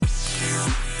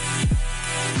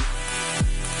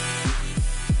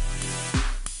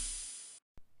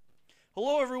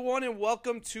everyone, and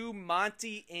welcome to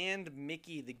Monty and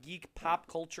Mickey, the Geek Pop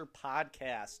Culture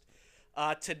Podcast.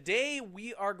 Today,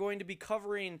 we are going to be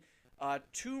covering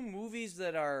two movies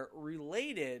that are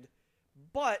related,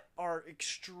 but are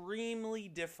extremely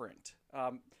different.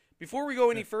 Before we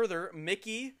go any further,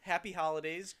 Mickey, happy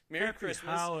holidays, Merry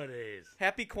Christmas, holidays,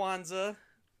 Happy Kwanzaa,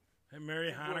 and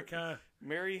Merry Hanukkah,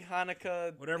 Merry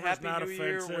Hanukkah, whatever's Happy not New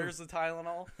offensive. Year. Where's the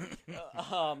Tylenol?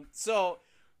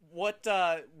 What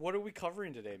are we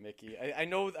covering today, Mickey? I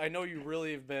know you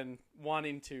really have been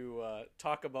wanting to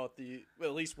talk about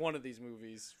at least one of these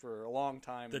movies for a long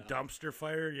time. The now. dumpster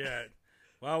fire, yeah.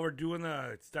 Well, we're doing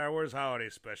the Star Wars holiday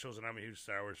specials, and I'm a huge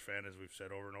Star Wars fan, as we've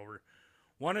said over and over.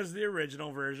 One is the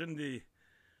original version, the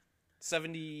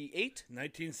 78?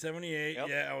 1978. Yep.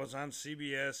 Yeah, I was on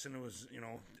CBS, and it was,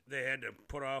 they had to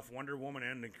put off Wonder Woman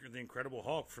and the Incredible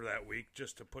Hulk for that week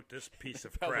just to put this piece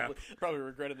of crap. Probably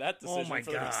regretted that decision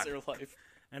for the rest of their life.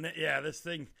 And this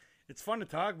thing, it's fun to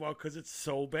talk about because it's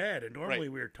so bad. And normally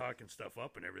we were talking stuff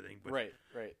up and everything. But right.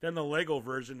 Then the Lego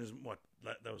version is what?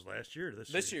 That was last year?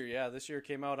 This year, yeah. This year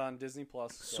came out on Disney+.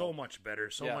 Plus. So much better.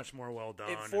 So much more well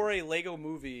done. For a Lego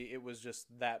movie, it was just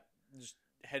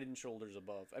head and shoulders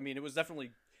above. I mean, it was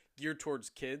definitely geared towards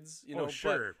kids,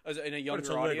 sure. but in a younger it's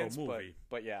a audience. Lego movie.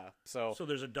 But yeah, so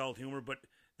there's adult humor, but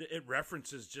it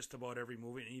references just about every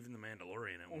movie, and even The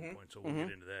Mandalorian at one point. So we'll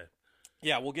get into that.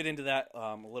 Yeah, we'll get into that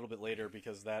a little bit later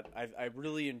because I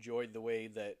really enjoyed the way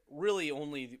that really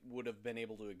only would have been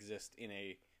able to exist in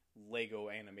a Lego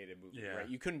animated movie. Yeah. Right?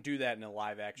 You couldn't do that in a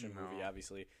live action movie,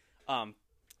 obviously.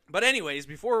 But anyways,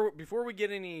 before we get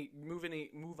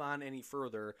move on any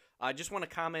further, I just want to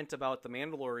comment about The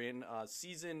Mandalorian.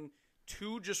 Season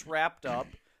 2 just wrapped up.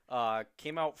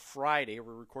 Came out Friday.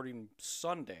 We're recording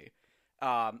Sunday.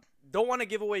 Don't want to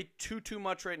give away too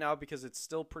much right now because it's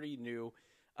still pretty new.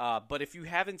 But if you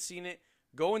haven't seen it,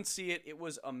 go and see it. It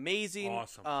was amazing.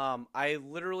 Awesome. I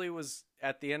literally was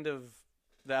at the end of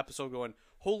the episode going,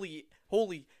 holy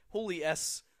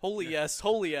yes,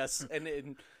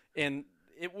 and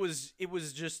it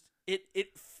was just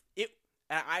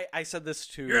I said this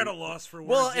to You're at a loss for words.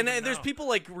 Well, and even there's now. people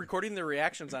like recording their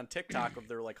reactions on TikTok of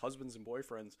their like husbands and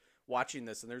boyfriends watching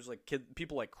this, and there's like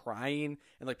people like crying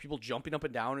and like people jumping up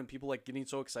and down and people like getting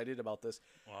so excited about this.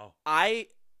 Wow.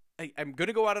 I'm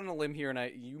gonna go out on a limb here,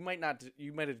 and you might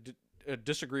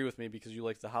disagree with me because you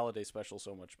like the holiday special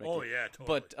so much, Mickey. Oh yeah,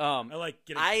 totally. But I like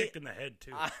getting kicked in the head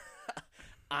too.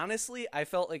 Honestly, I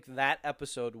felt like that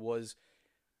episode was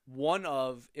one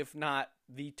of, if not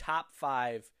the top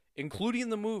 5, including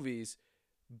the movies,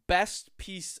 best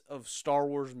piece of Star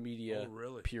Wars media. Oh,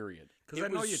 really? Period. Because I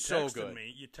know you so texted good.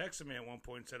 me. You texted me at one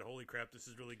point and said, "Holy crap, this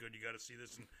is really good. You got to see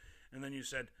this." And then you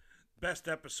said, "Best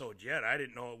episode yet." I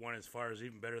didn't know it went as far as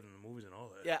even better than the movies and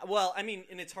all that. Yeah, well, I mean,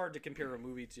 and it's hard to compare a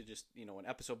movie to just an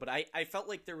episode, but I felt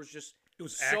like there was just so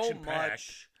action-packed.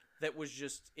 much that was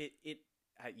just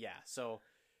yeah. So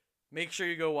make sure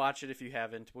you go watch it if you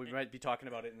haven't. We might be talking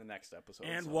about it in the next episode.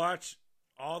 And watch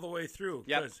all the way through.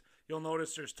 Yep. Because you'll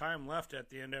notice there's time left at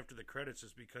the end after the credits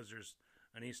is because there's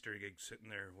an Easter egg sitting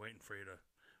there waiting for you to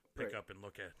pick up and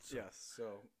look at. So. Yes,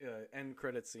 so end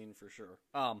credit scene for sure.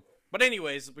 But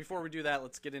anyways, before we do that,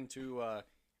 let's get into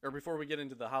before we get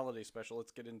into the holiday special,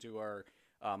 let's get into our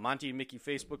Monty and Mickey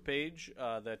Facebook page.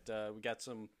 That we got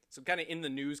some kind of in the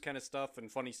news kind of stuff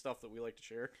and funny stuff that we like to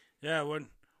share. Yeah,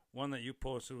 one that you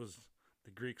posted was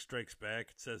The Greek Strikes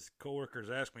Back. It says, coworkers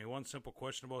ask me one simple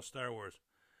question about Star Wars.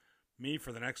 Me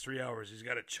for the next 3 hours. He's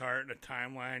got a chart and a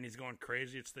timeline. He's going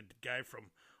crazy. It's the guy from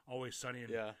Always Sunny in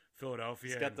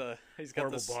Philadelphia. He's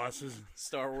got the bosses.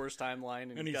 Star Wars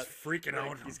timeline, and he's freaking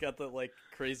out. He's got the like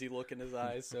crazy look in his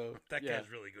eyes. So that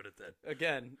guy's really good at that.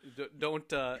 Again,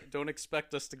 don't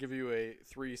expect us to give you a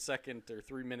 3-second or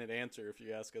 3-minute answer if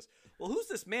you ask us. Well, who's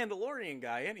this Mandalorian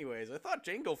guy? Anyways, I thought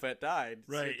Jango Fett died.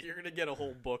 Right, so you're gonna get a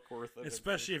whole book worth of.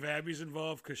 Especially if Abby's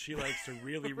involved because she likes to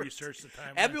really research the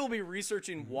timeline. Abby will be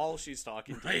researching while she's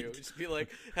talking to you. Just be like,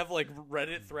 have like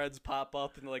Reddit threads pop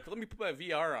up and like, let me put my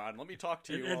VR on. Let me talk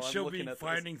to you. And she'll I'm be at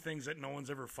finding things that no one's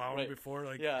ever found before.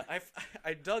 Like, yeah,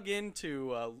 I dug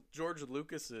into George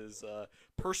Lucas's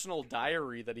personal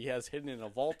diary that he has hidden in a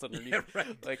vault underneath. Yeah,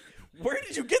 right. Like, where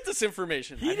did you get this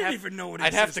information? He didn't even know what it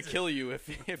I'd have to kill you if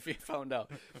he found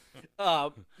out.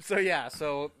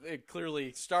 So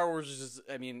clearly Star Wars is.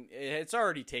 I mean, it's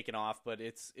already taken off, but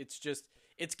it's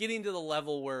getting to the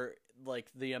level where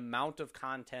like the amount of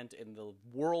content and the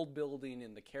world building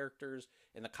and the characters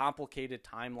and the complicated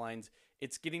timelines,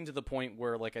 it's getting to the point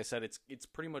where, like I said, it's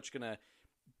pretty much gonna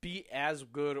be as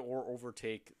good or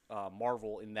overtake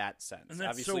Marvel in that sense. And that's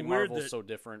Obviously, so weird Marvel's so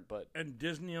different, but and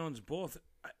Disney owns both.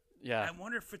 Yeah. I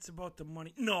wonder if it's about the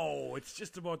money. No, it's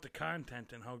just about the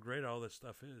content and how great all this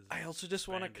stuff is. I also just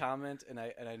want to Expanded. comment,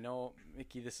 and I know,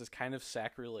 Mickey, this is kind of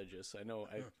sacrilegious. I know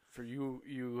for you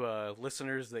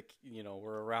listeners that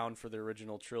were around for the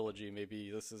original trilogy, maybe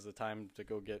this is the time to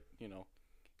go get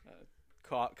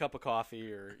a cup of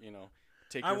coffee or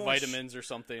take your vitamins or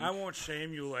something. I won't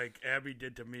shame you like Abby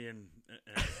did to me, and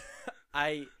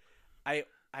I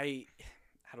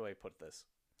how do I put this?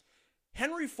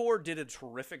 Henry Ford did a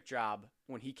terrific job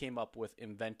when he came up with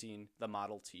inventing the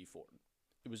Model T Ford.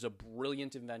 It was a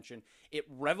brilliant invention. It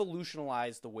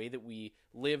revolutionized the way that we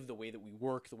live, the way that we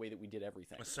work, the way that we did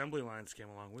everything. assembly lines came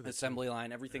along with it. Assembly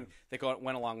line, everything that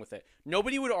went along with it.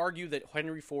 Nobody would argue that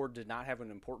Henry Ford did not have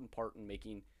an important part in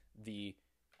making the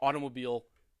automobile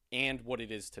and what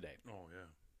it is today. Oh, yeah.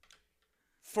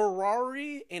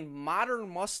 Ferrari and modern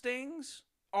Mustangs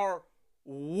are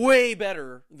way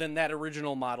better than that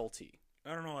original Model T.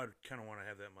 I don't know. I'd kind of want to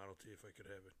have that Model T if I could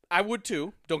have it. I would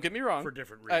too. Don't get me wrong. For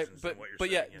different reasons than what you're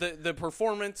saying. But yeah, the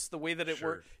performance, the way that it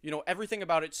Sure. worked, everything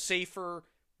about it, safer.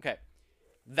 Okay.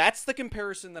 That's the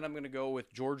comparison that I'm going to go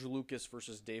with George Lucas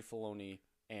versus Dave Filoni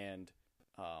and,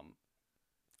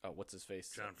 what's his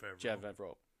face? Jon Favreau.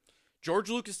 Favreau. George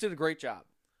Lucas did a great job.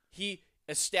 He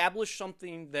established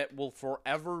something that will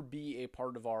forever be a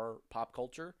part of our pop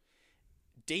culture.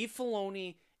 Dave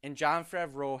Filoni and Jon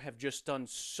Favreau have just done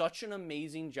such an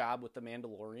amazing job with The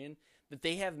Mandalorian that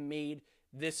they have made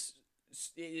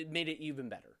it even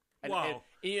better. Wow.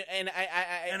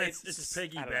 And it's just- I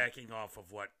don't know. piggybacking off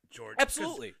of what George...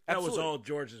 Absolutely. 'cause That was Absolutely. all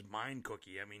George's mind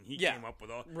cookie. I mean, he Yeah. came up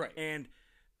with all... Right. And,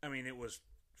 I mean, it was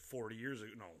 40 years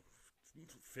ago. No,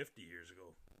 50 years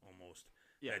ago, almost.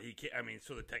 Yeah.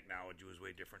 So the technology was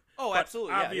way different. Oh, But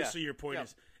absolutely. Yeah, obviously, yeah. your point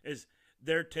Yeah. is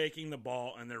they're taking the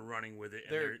ball and they're running with it.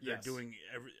 And they're Yes. doing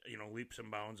leaps and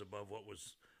bounds above what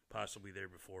was possibly there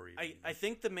before. Even. I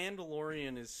think The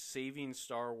Mandalorian is saving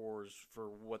Star Wars for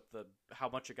how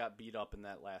much it got beat up in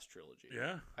that last trilogy.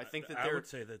 Yeah. I think that I would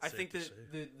say that's I safe think to that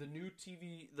say.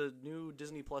 the new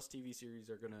Disney Plus TV series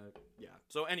are gonna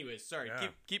So, anyways, sorry, Yeah.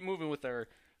 keep moving with our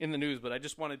in the news, but I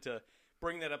just wanted to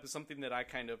bring that up as something that I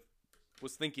kind of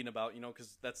was thinking about,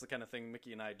 because that's the kind of thing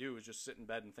Mickey and I do is just sit in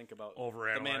bed and think about The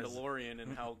Overanalyze. Mandalorian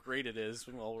and how great it is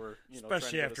while we're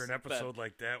Especially trying to after go an to bed. episode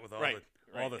like that with all Right,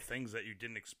 all right. the things that you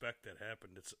didn't expect that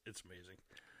happened. It's amazing.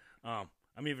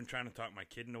 I'm even trying to talk my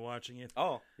kid into watching it.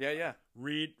 Oh yeah.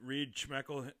 Reed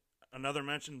Schmeckel, another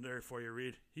mention there for you,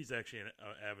 Reed. He's actually an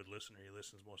avid listener. He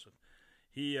listens most of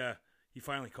it. He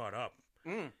finally caught up.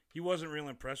 He wasn't real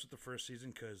impressed with the first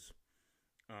season because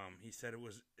he said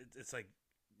it's like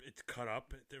it's cut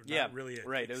up. They're not really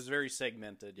right. It was very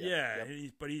segmented. Yeah,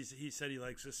 Yep. but he said he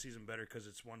likes this season better because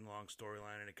it's one long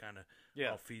storyline and it kind of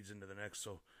all feeds into the next.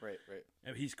 So Right.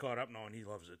 and he's caught up now and he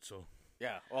loves it. So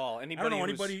Yeah. Well, I anybody. don't know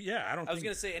who's- anybody. Yeah, I don't. I was think,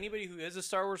 gonna say anybody who is a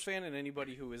Star Wars fan and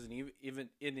anybody who isn't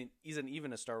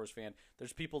even a Star Wars fan.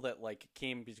 There's people that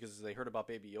came because they heard about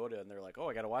Baby Yoda and they're like, oh,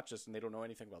 I gotta watch this, and they don't know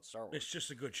anything about Star Wars. it's just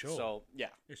a good show. So yeah,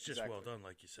 it's just exactly. well done,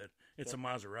 like you said. It's a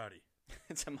Maserati.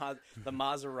 It's the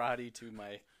Maserati to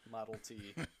my Model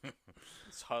T.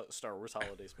 Star Wars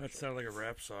holiday special. That sounded like a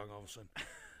rap song all of a sudden.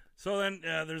 So then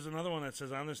there's another one that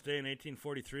says, on this day in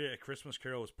 1843, A Christmas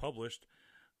Carol was published.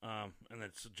 And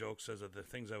that's a joke, says of the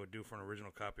things I would do for an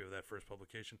original copy of that first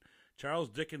publication. Charles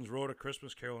Dickens wrote A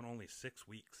Christmas Carol in only 6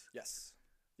 weeks. Yes.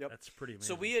 Yep. That's pretty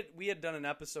amazing. So we had done an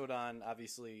episode on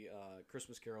obviously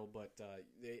Christmas Carol, but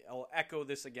I'll echo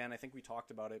this again. I think we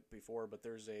talked about it before, but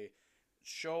there's a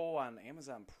show on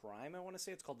Amazon Prime. I want to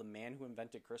say it's called The Man Who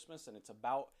Invented Christmas, and it's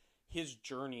about his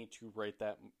journey to write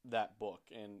that book,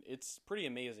 and it's pretty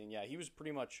amazing. Yeah, he was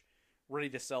pretty much ready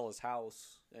to sell his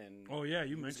house, and oh yeah,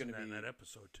 you he was mentioned gonna that in be- that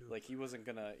episode too. like he wasn't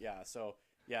gonna. Yeah, so.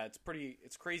 Yeah,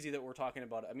 it's crazy that we're talking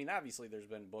about it. I mean, obviously there's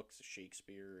been books,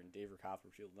 Shakespeare and David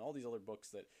Copperfield and all these other books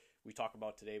that we talk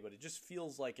about today, but it just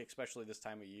feels like, especially this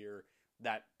time of year,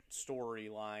 that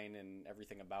storyline and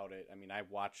everything about it. I mean, I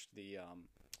watched the,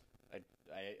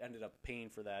 I ended up paying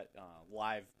for that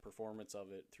live performance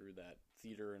of it through that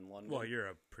theater in London. well, you're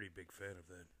a pretty big fan of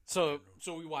that. So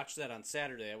we watched that on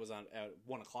Saturday. I was on at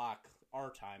 1:00 our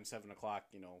time,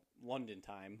 7:00, London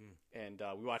time, and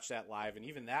we watched that live. And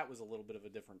even that was a little bit of a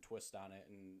different twist on it.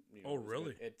 And Oh, it was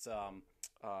really? good. It's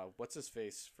what's his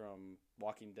face from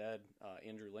Walking Dead?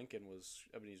 Andrew Lincoln was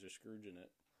Ebenezer Scrooge in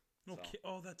it. No, So,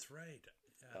 oh, that's right.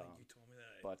 Yeah, I think you told me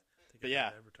that. but I yeah,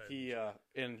 got advertised.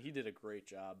 and he did a great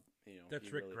job. That's he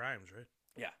Rick really- Grimes, right?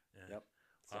 Yeah. Yeah. Yep.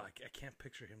 So, I can't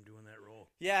picture him doing that role.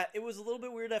 yeah, it was a little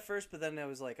bit weird at first, but then I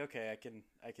was like, okay, I can.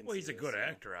 Well, he's see a good this,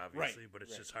 actor, obviously, Right, but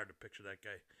it's right. just hard to picture that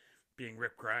guy being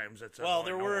Rip Grimes. That's Well, all I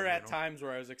there know were of, at times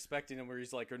where I was expecting him where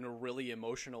he's like in a really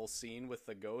emotional scene with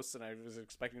the ghost, and I was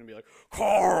expecting him to be like,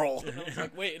 Carl! And I was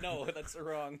like, wait, no, that's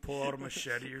wrong. Pull out a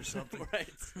machete or something. Right.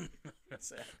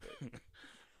 Exactly.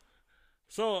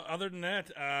 So, other than that,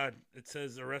 it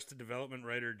says Arrested Development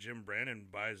writer Jim Brannon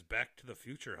buys Back to the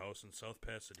Future house in South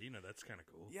Pasadena. That's kind of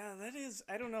cool. Yeah, that is,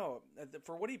 I don't know.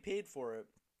 For what he paid for it,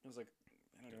 it was like,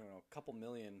 I don't know, a couple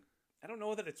million. I don't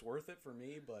know that it's worth it for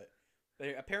me, but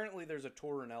apparently there's a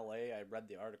tour in L.A. I read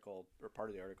the article, or part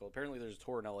of the article. Apparently there's a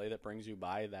tour in L.A. that brings you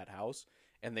by that house,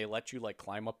 and they let you, like,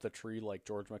 climb up the tree like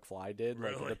George McFly did,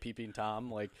 Really? like the Peeping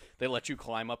Tom. Like, they let you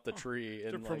climb up the tree.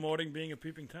 And They're promoting being a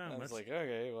Peeping Tom. I was like,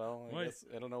 okay, well, I guess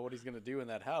I don't know what he's going to do in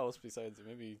that house besides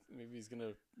maybe he's going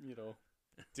to,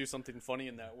 do something funny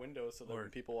in that window so that when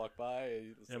people walk by.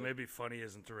 Yeah, maybe funny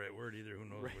isn't the right word either. Who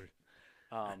knows?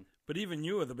 Right. But even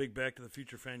you, the big Back to the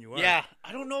Future fan you are, yeah,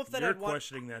 I don't know if that you're I'd want,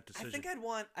 questioning that decision. I think I'd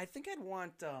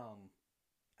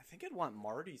want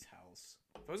Marty's house.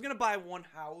 If I was gonna buy one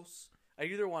house, I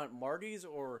either want Marty's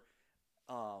or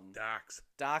Doc's.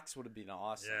 Doc's would have been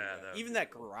awesome. Yeah, even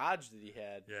that garage that he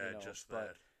had. Yeah, just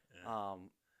that. Yeah.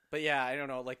 But yeah, I don't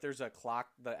know. Like, there's a clock,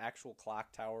 the actual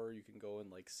clock tower. You can go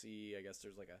and like see. I guess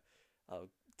there's like a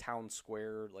town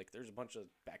square. Like, there's a bunch of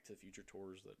Back to the Future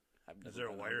tours that I've never. Is there a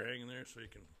been wire on. hanging there so you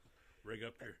can rig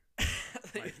up your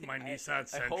my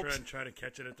Nissan Sentra and try to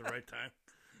catch it at the right time?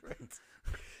 Right.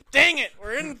 Dang it!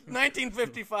 We're in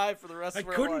 1955 for the rest of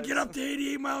our lives. I couldn't get up to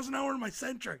 88 miles an hour in my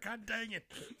Sentra. God dang it!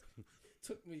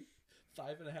 Took me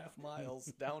 5.5 miles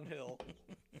downhill.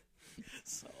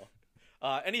 So,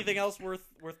 anything else worth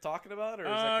talking about, or is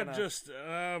that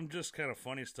kinda... just kind of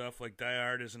funny stuff like Die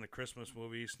Hard isn't a Christmas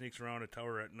movie. He sneaks around a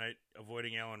tower at night,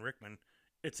 avoiding Alan Rickman.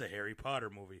 It's a Harry Potter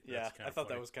movie. Yeah, That's I thought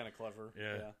that was kind of clever.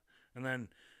 Yeah. And then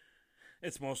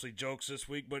it's mostly jokes this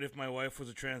week, but if my wife was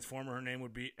a Transformer, her name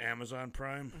would be Amazon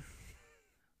Prime.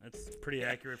 That's pretty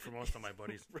accurate for most of my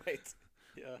buddies. Right.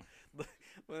 Yeah.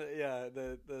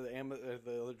 The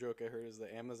other joke I heard is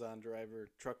the Amazon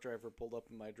truck driver pulled up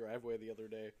in my driveway the other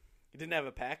day. He didn't have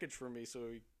a package for me, so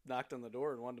he knocked on the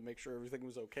door and wanted to make sure everything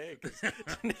was okay because he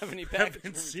didn't have any package.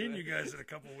 Haven't seen you guys in a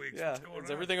couple weeks. Yeah. What's going on?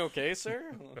 Is everything okay,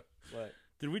 sir? What?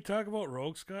 Did we talk about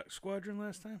Rogue Squadron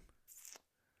last time?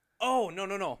 Oh,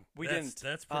 no. We didn't.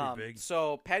 That's pretty big.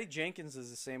 So Patty Jenkins is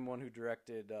the same one who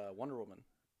directed Wonder Woman.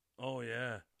 Oh,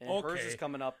 yeah. And hers is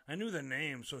coming up. I knew the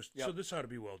name, so this ought to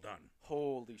be well done.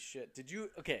 Holy shit. Did you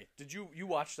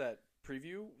watch that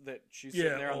preview that she's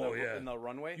sitting there in the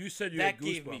runway? You said you that had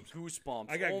goosebumps. Gave me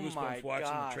goosebumps. I got goosebumps my watching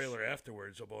gosh. the trailer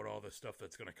afterwards about all the stuff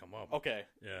that's going to come up. Okay.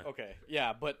 Yeah. Okay.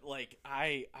 Yeah, but like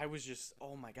I was just,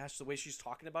 oh my gosh, the way she's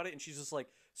talking about it, and she's just like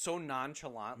so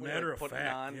nonchalantly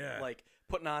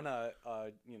putting on a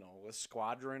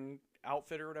squadron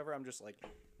outfit or whatever. I'm just like,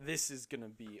 this is gonna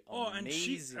be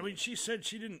amazing. And she said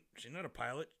she's not a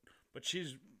pilot, but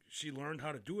she learned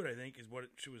how to do it, I think, is what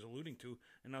she was alluding to.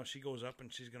 And now she goes up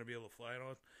and she's going to be able to fly it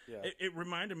all. Yeah. It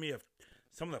reminded me of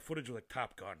some of the footage with like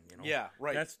Top Gun, Yeah,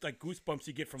 right. That's like goosebumps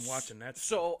you get from watching that.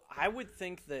 So I would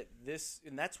think that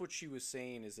and that's what she was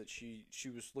saying, is that she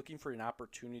was looking for an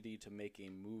opportunity to make a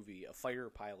movie, a fighter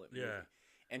pilot movie. Yeah.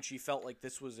 And she felt like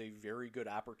this was a very good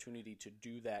opportunity to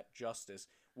do that justice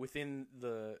within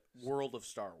the world of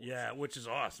Star Wars. Yeah, which is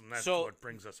awesome. That's what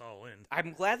brings us all in.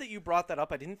 I'm glad that you brought that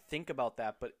up. I didn't think about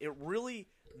that, but it really,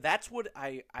 that's what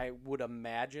I would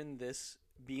imagine this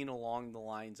being along the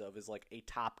lines of, is like a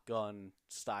Top Gun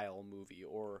style movie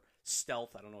or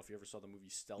Stealth. I don't know if you ever saw the movie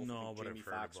Stealth. No, but Jamie I've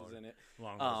heard Foxx about was in it.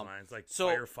 Along those lines. Like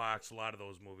Firefox, a lot of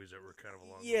those movies that were kind of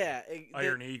along those lines.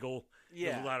 Iron Eagle.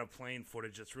 Yeah. There's a lot of plane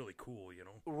footage that's really cool,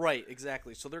 Right,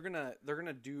 exactly. So they're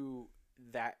gonna do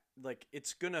that, like,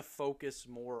 it's gonna focus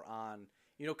more on,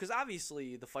 because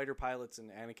obviously the fighter pilots and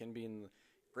Anakin being the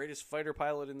greatest fighter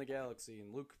pilot in the galaxy,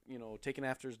 and Luke, taking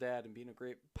after his dad and being a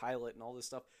great pilot and all this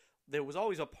stuff, there was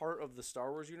always a part of the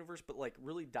Star Wars universe, but like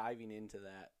really diving into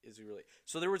that is really.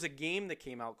 So there was a game that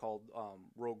came out called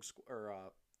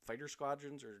Fighter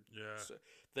Squadrons,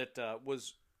 that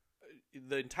was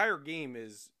the entire game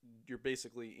is you're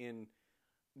basically in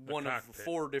one of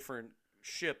 4 different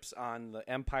ships on the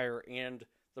Empire and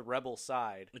the Rebel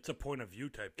side. It's a point of view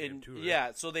type game too, right?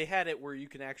 Yeah, so they had it where you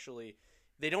can actually,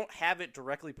 they don't have it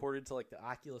directly ported to like the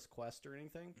Oculus Quest or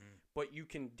anything, but you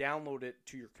can download it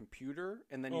to your computer,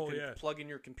 and then you can plug in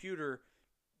your computer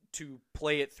to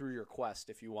play it through your Quest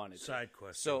if you wanted to. Side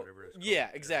Quest, so, or whatever it's called. Yeah,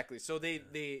 exactly. So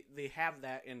they have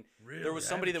that, and really? There was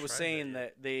somebody that was saying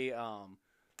that they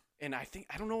and I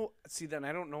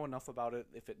don't know enough about it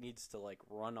if it needs to like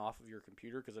run off of your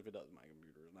computer, because if it does, my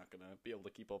computer is not going to be able to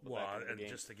keep up with Well, that kind of and game.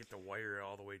 just to get the wire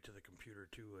all the way to the computer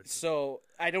too. So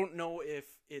I don't know if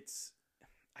it's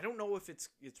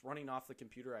running off the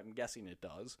computer. I'm guessing it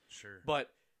does. Sure. But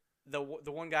the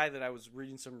one guy that I was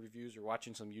reading some reviews or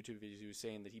watching some YouTube videos, he was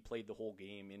saying that he played the whole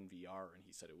game in VR and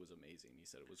he said it was amazing. He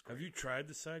said it was great. Have you tried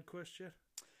the side quest yet?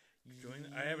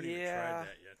 I haven't even tried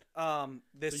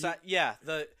that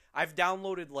yet. I've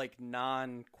downloaded like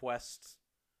non-quest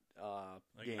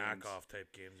Like games. knockoff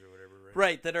type games or whatever, right?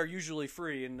 Right, that are usually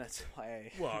free, and that's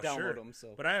why I download sure. them.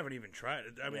 So, But I haven't even tried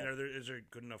it. I mean, Yeah. is there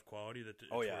good enough quality that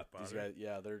it's oh yeah, worth these bothering?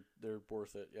 guys, they're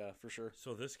worth it. Yeah, for sure.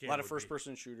 So this game A lot of would be-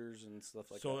 first-person shooters and stuff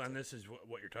like So that. and this is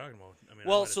what you're talking about. I mean, I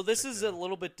Well, wanna so this check is that a out.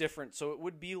 little bit different. So it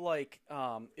would be like,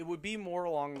 it would be more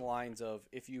along the lines of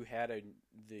if you had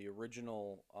the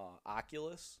original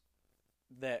Oculus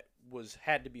that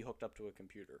had to be hooked up to a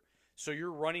computer. So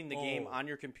you're running the game Oh. on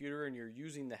your computer and you're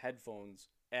using the headphones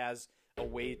as a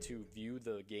way to view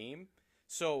the game.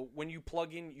 So when you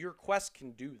plug in, your Quest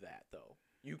can do that though.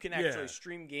 You can actually Yeah.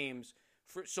 stream games.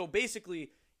 So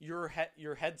basically, your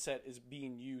headset is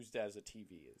being used as a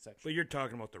TV. Essentially. But you're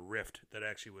talking about the Rift that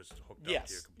actually was hooked up to your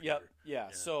Yes. computer. Yep. Yeah.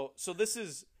 Yeah. So this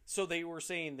is they were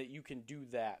saying that you can do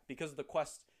that because the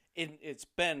Quest. It's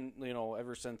been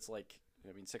ever since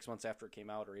 6 months after it came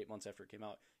out or 8 months after it came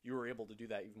out, you were able to do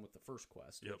that even with the first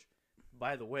Quest. Yep. Which,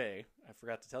 by the way, I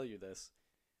forgot to tell you this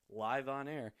live on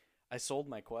air. I sold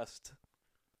my Quest.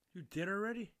 You did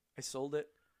already? I sold it.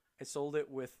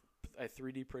 With I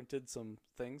 3D printed some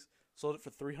things. Sold it for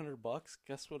 $300.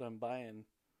 Guess what I'm buying?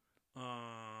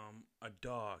 A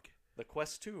dog. The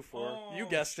Quest 2 for you Oh,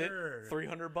 guessed sure. it,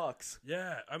 $300.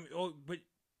 Yeah, I mean,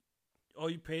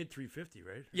 you paid $350,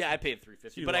 right? Yeah, I paid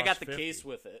 $350, So you but I got lost the $50. case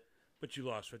with it. But you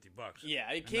lost $50.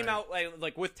 Yeah, it And came now- out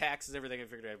like with taxes, everything. I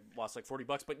figured I lost like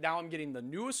 $40, but now I'm getting the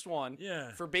newest one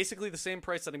Yeah. for basically the same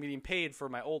price that I'm getting paid for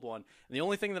my old one. And the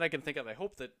only thing that I can think of, I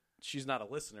hope that she's not a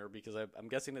listener because I'm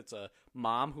guessing it's a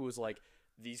mom who was like,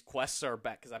 "These Quests are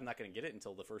back," because I'm not going to get it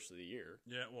until the first of the year.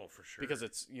 Yeah, well, for sure. Because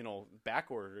it's back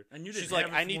ordered. And you she's didn't like,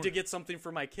 have it I for need more- to get something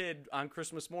for my kid on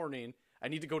Christmas morning. I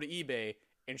need to go to eBay,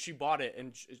 and she bought it.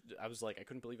 And I was like, I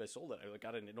couldn't believe I sold it. I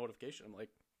got a notification. I'm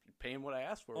like, you're paying what I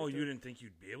asked for. Oh, it, you too." didn't think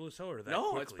you'd be able to sell it or that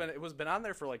No, quickly? it was been on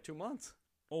there for like 2 months.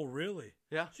 Oh, really?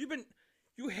 Yeah. So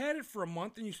you had it for a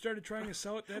month and you started trying to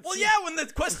sell it that Well, soon? yeah, when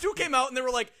the Quest 2 came out and they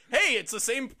were like, "Hey, it's the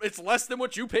same. It's less than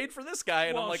what you paid for this guy,"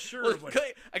 and I'm Well, like, sure, "Well, but-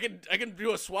 okay, I can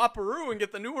do a swapperoo and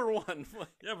get the newer one."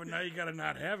 Yeah, but now you got to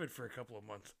not have it for a couple of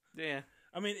months. Yeah.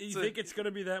 I mean, you So- think it's going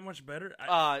to be that much better?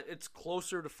 It's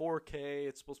closer to 4K.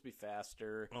 It's supposed to be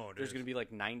faster. Oh, it There's is. going to be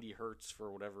like 90 hertz for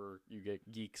whatever you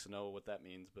get. Geeks know what that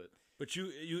means, but But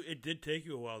it did take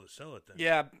you a while to sell it then.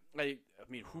 yeah, I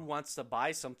mean, who wants to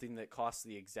buy something that costs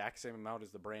the exact same amount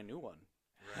as the brand new one?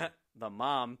 Right. The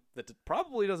mom that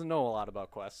probably doesn't know a lot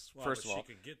about Quests, Well, first but of all,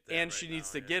 she could get that and right she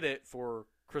needs now, to yeah. get it for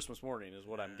Christmas morning, is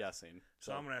what I'm Yeah. guessing.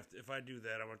 So I'm gonna have to. If I do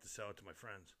that, I want to sell it to my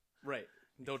friends. Right.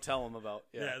 Don't tell them about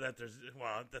Yeah,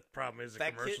 that problem is the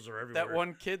that commercials kid, are everywhere. That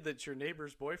one kid that's your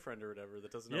neighbor's boyfriend or whatever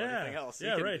that doesn't know Yeah. anything else. He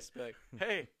Yeah, can right. just be like,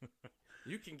 "Hey,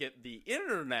 you can get the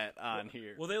internet on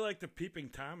here." Well, they like to peeping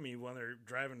Tom me when they're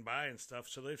driving by and stuff,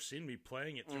 so they've seen me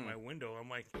playing it through my window. I'm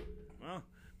like, well,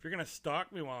 if you're gonna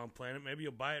stalk me while I'm playing it, maybe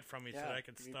you'll buy it from me so Yeah, that I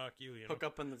can you stalk you. You know? Hook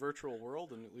up in the virtual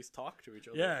world and at least talk to each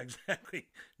other. Yeah, exactly.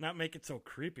 Not make it so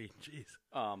creepy. Jeez.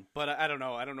 But I don't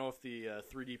know. I don't know if the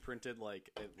 3D printed like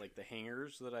the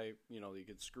hangers that you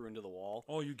could screw into the wall.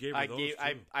 Oh, you gave her those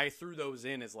too. I threw those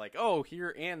in as like, oh,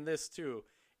 here and this too.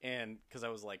 And because I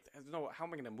was like, no, how am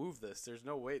I going to move this? There's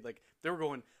no way. Like they were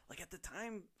going like at the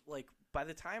time, like by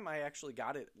the time I actually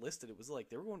got it listed, it was like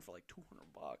they were going for like $200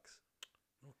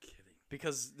 No kidding.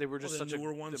 because they were just Well, the such newer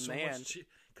a ones so demand. much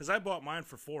because I bought mine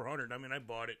for $400. I mean, I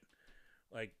bought it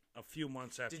like a few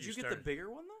months after. Did you get started. the bigger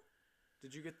one though?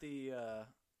 Did you get the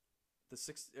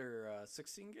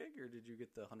 16 gig or did you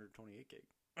get the 128 gig?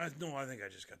 No, I think I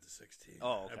just got the 16.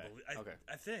 Oh, okay. Okay.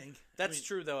 I think That's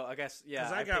true though. I guess yeah.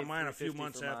 Because I got paid mine a few $350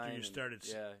 months for after mine you and- started.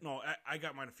 Yeah. No, I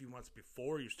got mine a few months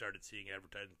before you started seeing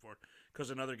advertising for it. Because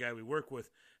another guy we work with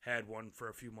had one for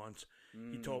a few months.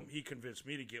 He convinced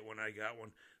me to get one. I got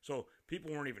one. So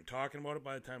people weren't even talking about it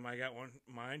by the time I got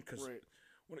mine. Because Right.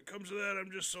 when it comes to that,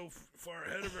 I'm just so far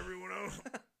ahead of everyone else.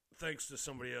 Thanks to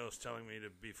somebody else telling me to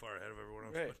be far ahead of everyone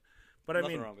else. Right. But I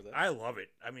Nothing mean, wrong with that. I love it.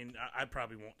 I mean, I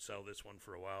probably won't sell this one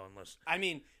for a while unless I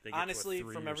mean, They get to a honestly,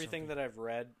 3 from or everything something. that I've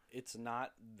read, it's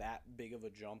not that big of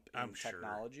a jump in I'm sure.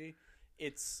 technology.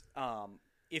 It's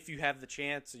if you have the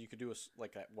chance, you could do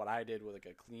what I did with like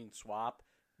a clean swap,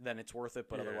 then it's worth it.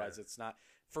 But Yeah. otherwise, it's not.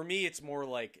 For me, it's more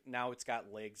like now it's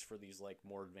got legs for these like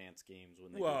more advanced games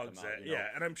when they well, get them out. exactly. You know? Yeah,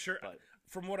 and I'm sure But-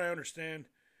 from what I understand,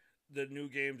 the new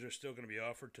games are still going to be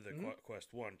offered to the Quest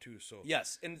 1 too. So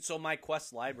yes, and so my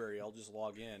Quest library, I'll just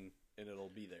log in and it'll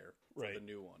be there for the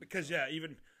new one. Because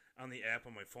even on the app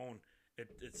on my phone,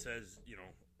 it says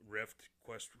Rift,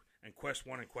 Quest, and Quest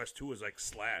 1 and Quest 2 is like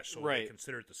slash, so they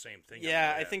consider it the same thing.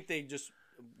 Yeah, I think they just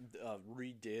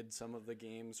redid some of the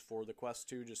games for the Quest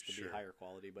 2 just to be higher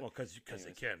quality. But because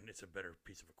they can, it's a better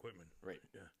piece of equipment. Right.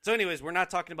 Yeah. So, anyways, we're not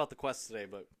talking about the Quest today,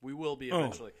 but we will be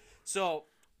eventually. So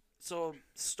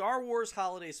Star Wars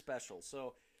Holiday Special.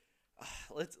 So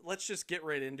let's just get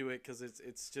right into it because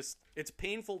it's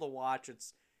painful to watch.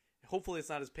 Hopefully it's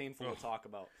not as painful to talk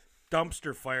about.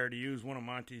 Dumpster fire, to use one of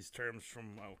Monty's terms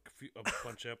from a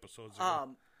bunch of episodes ago.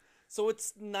 So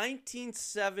it's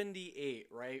 1978,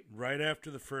 right? Right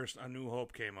after the first A New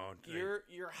Hope came out.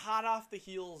 You're hot off the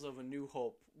heels of A New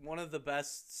Hope, one of the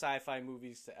best sci-fi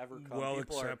movies to ever come. Well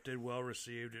accepted, well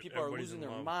received. People are losing their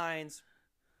minds,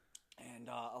 and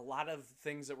a lot of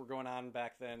things that were going on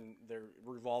back then, they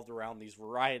revolved around these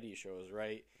variety shows,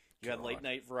 right? You had late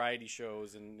night variety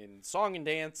shows and song and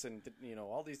dance and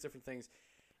all these different things.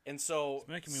 And so it's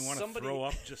making me want to throw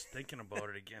up just thinking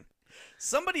about it again.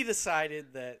 Somebody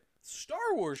decided that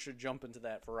Star Wars should jump into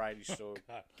that variety show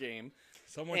game.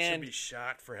 Someone should be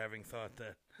shot for having thought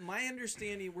that. My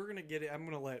understanding, we're gonna get it. I'm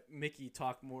gonna let Mickey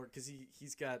talk more because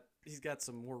he's got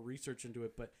some more research into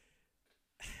it. But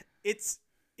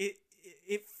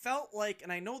it felt like,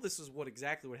 and I know this is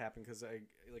exactly what happened because I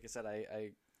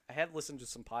had listened to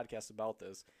some podcasts about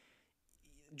this.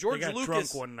 George Lucas got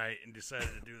drunk one night and decided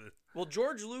to do this. Well,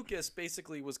 George Lucas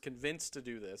basically was convinced to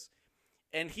do this,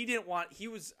 and he didn't want. He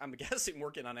was, I'm guessing,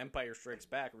 working on Empire Strikes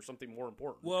Back or something more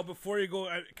important. Well, before you go,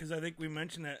 because I think we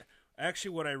mentioned that.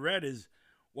 Actually, what I read is,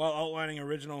 while outlining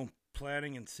original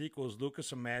planning and sequels,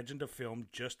 Lucas imagined a film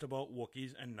just about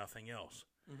Wookiees and nothing else.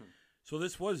 Mm-hmm. So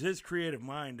this was his creative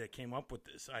mind that came up with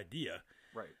this idea.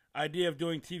 Right. Idea of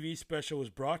doing TV special was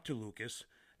brought to Lucas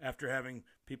after having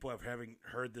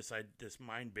heard this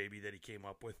mind baby that he came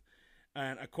up with.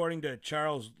 And according to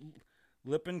Charles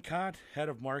Lippincott, head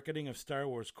of marketing of Star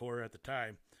Wars Corps at the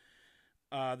time,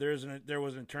 there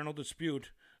was an internal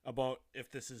dispute about if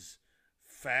this is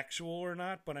factual or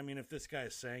not. But I mean, if this guy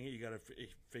is saying it, you got to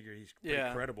figure he's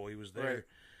pretty credible. He was there. Right.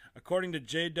 According to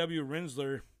J.W.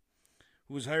 Rinsler,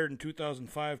 who was hired in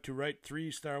 2005 to write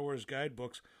 3 Star Wars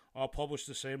guidebooks, all published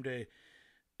the same day,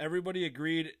 everybody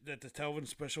agreed that the Telvin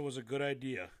special was a good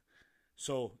idea.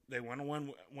 So they went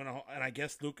on, and I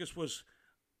guess Lucas was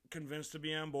convinced to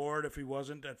be on board if he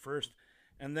wasn't at first.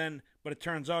 But it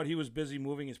turns out he was busy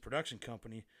moving his production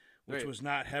company, which was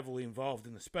not heavily involved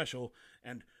in the special,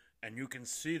 and you can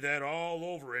see that all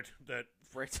over it. That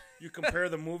you compare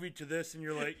the movie to this, and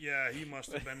you're like, yeah, he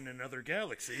must have been in another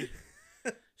galaxy.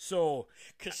 So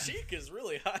Kashyyyk is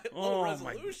really high, low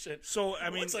resolution. So I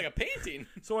mean, it looks like a painting.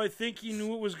 So I think he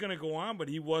knew it was going to go on, but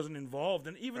he wasn't involved.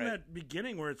 And even that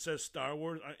beginning where it says Star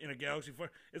Wars in a galaxy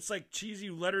far, it's like cheesy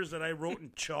letters that I wrote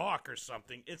in chalk or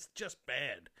something. It's just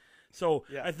bad. So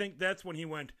I think that's when he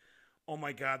went, "Oh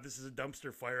my God, this is a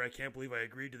dumpster fire! I can't believe I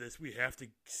agreed to this. We have to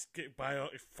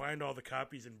find all the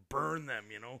copies and burn them."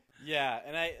 Yeah,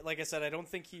 and like I said, I don't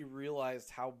think he realized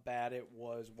how bad it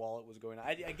was while it was going on.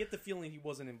 I get the feeling he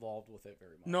wasn't involved with it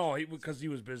very much. No, because he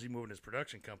was busy moving his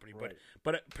production company. Right.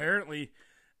 But apparently,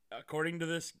 according to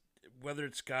this, whether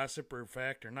it's gossip or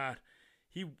fact or not,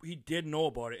 he did know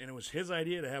about it, and it was his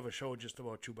idea to have a show just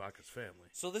about Chewbacca's family.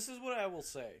 So this is what I will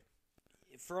say,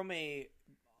 from a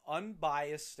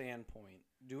unbiased standpoint,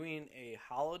 doing a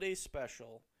holiday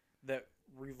special that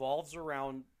revolves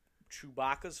around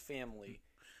Chewbacca's family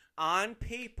on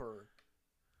paper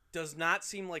does not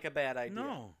seem like a bad idea.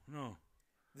 No.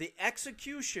 The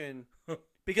execution,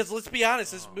 because let's be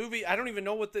honest, this movie, I don't even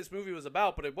know what this movie was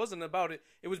about, but it wasn't about it.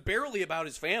 It was barely about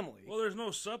his family. Well, there's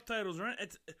no subtitles, right?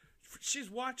 She's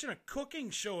watching a cooking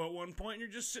show at one point, and you're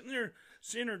just sitting there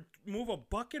seeing her move a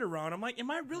bucket around. I'm like, am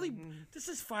I really? Mm-hmm. This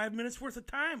is 5 minutes worth of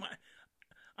time.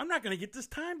 I'm not going to get this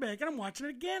time back, and I'm watching it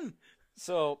again.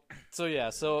 So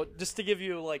just to give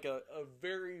you like a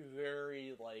very,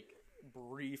 very like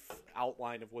brief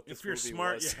outline of what this movie was. If you're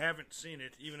smart, you haven't seen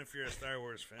it, even if you're a Star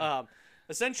Wars fan.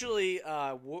 Essentially,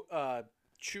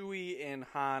 Chewie and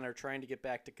Han are trying to get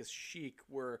back to Kashyyyk,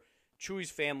 where Chewie's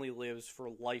family lives, for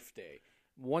Life Day.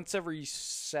 Once every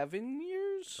 7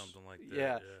 years? Something like that.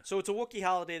 Yeah. So it's a Wookiee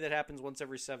holiday that happens once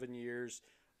every 7 years.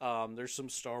 There's some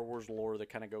Star Wars lore that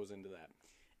kind of goes into that.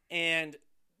 And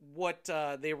what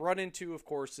they run into, of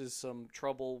course, is some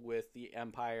trouble with the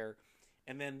Empire.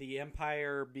 And then the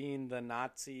Empire, being the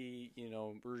Nazi,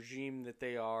 regime that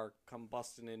they are, come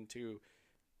busting into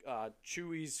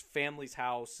Chewie's family's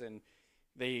house. And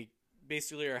they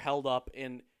basically are held up.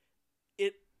 And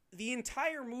the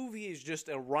entire movie is just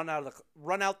a run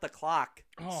out the clock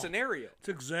scenario. It's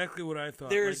exactly what I thought.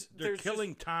 They're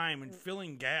killing time and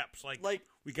filling gaps. Like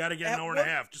we got to get an hour and a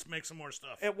half. Just make some more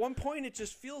stuff. At one point, it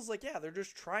just feels like they're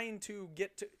just trying to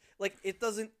get to it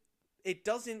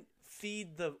doesn't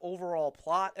feed the overall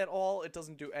plot at all. It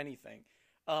doesn't do anything.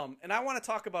 And I want to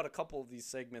talk about a couple of these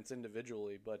segments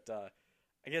individually, but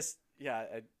I guess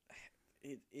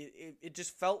It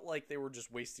just felt like they were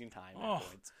just wasting time at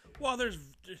points. Well, there's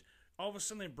all of a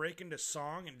sudden they break into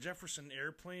song and Jefferson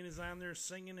Airplane is on there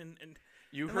singing and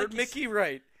you heard Mickey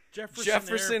right.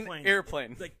 Jefferson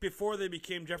Airplane. Like before they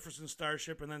became Jefferson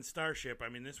Starship and then Starship. I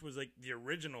mean, this was like the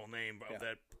original name of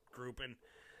that group and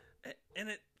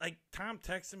it like Tom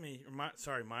texted me.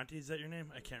 Sorry, Monty, is that your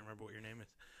name? I can't remember what your name is.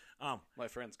 My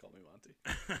friends call me Monty.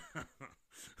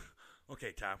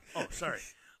 Okay, Tom. Oh, sorry.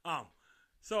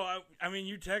 So, I mean,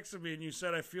 you texted me and you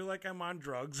said, I feel like I'm on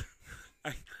drugs.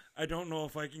 I don't know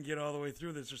if I can get all the way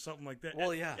through this or something like that.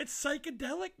 Well, yeah. It's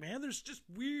psychedelic, man. There's just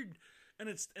weird, and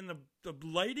the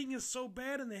lighting is so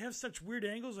bad, and they have such weird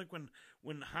angles, like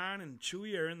when Han and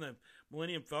Chewie are in the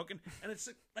Millennium Falcon, and it's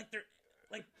like they're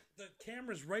like the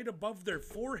camera's right above their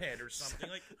forehead or something.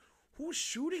 Like, who's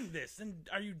shooting this? And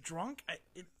are you drunk?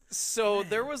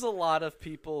 There was a lot of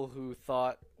people who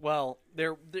thought, well,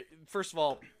 first of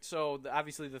all,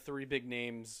 obviously the three big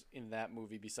names in that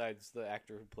movie, besides the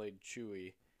actor who played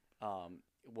Chewie,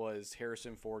 was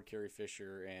Harrison Ford, Carrie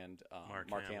Fisher, and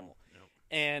Mark Hamill. Yep.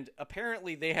 And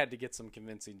apparently they had to get some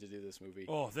convincing to do this movie.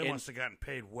 Oh, they must have gotten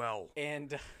paid well.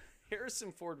 And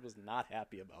Harrison Ford was not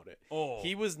happy about it. Oh.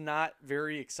 He was not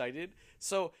very excited.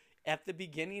 So at the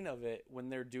beginning of it, when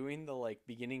they're doing the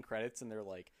beginning credits and they're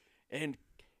like, and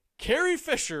Carrie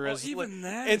Fisher as even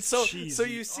that and so cheesy. So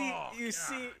you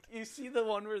see the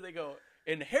one where they go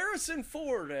and Harrison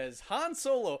Ford as Han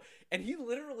Solo, and he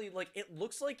literally it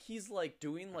looks like he's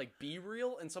doing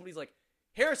B-reel, and somebody's like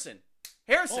Harrison,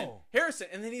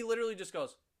 and then he literally just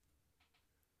goes.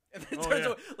 And then turns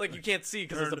away, you can't see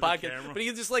because it's a podcast, but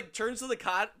he just turns to the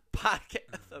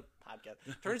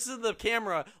turns to the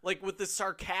camera with this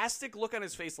sarcastic look on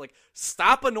his face,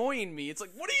 stop annoying me. It's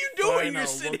like, what are you doing?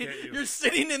 You're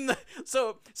sitting in the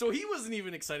so he wasn't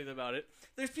even excited about it.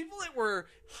 There's people that were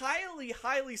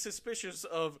highly suspicious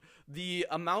of the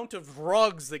amount of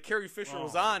drugs that Carrie Fisher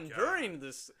was on during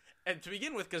this. And to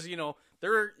begin with, because,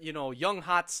 they're, young,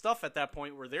 hot stuff at that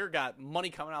point where they've got money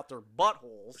coming out their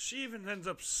buttholes. She even ends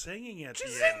up singing at the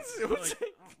end.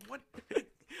 What?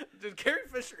 Did Carrie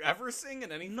Fisher ever sing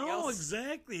in anything else? No,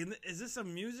 exactly. And is this a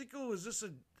musical? Is this a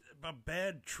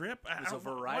bad trip? It's a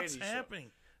variety what's show.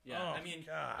 Happening?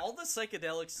 Yeah, all the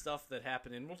psychedelic stuff that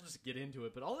happened, and we'll just get into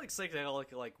it, but all the psychedelic,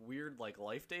 weird,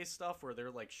 Life Day stuff where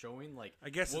they're, showing, I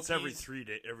guess it's every 3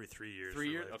 years. 3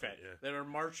 years? Okay. Yeah. That are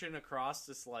marching across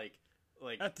this,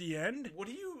 at the end? What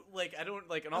do you,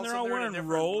 and all of a sudden they're wearing in a different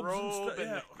robes and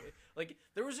stuff. Yeah.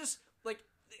 There was just,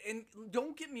 and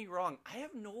don't get me wrong, I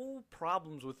have no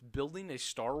problems with building a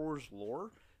Star Wars lore,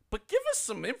 but give us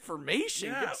some information.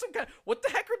 Yeah. Give us some what the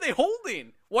heck are they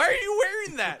holding? Why are you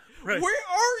wearing that? Right. Where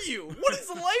are you? What is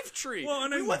the life tree? Well,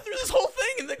 we went through this whole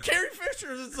thing, and that Carrie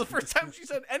Fisher is the first time she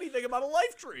said anything about a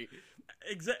life tree.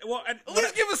 Exactly. Well, at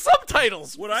least give us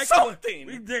subtitles.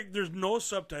 Something. There's no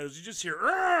subtitles. You just hear.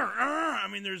 I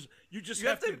mean,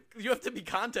 you have to be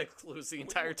context clues the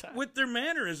entire time with their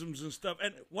mannerisms and stuff.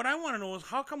 And what I want to know is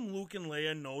how come Luke and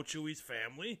Leia know Chewie's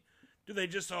family? Do they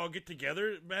just all get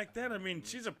together back then? I mean,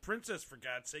 she's a princess, for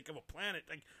God's sake, of a planet.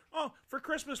 For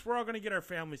Christmas, we're all going to get our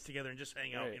families together and just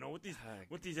hang out,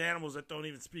 right. with these animals that don't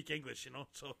even speak English,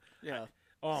 So yeah.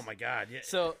 Oh my God! Yeah.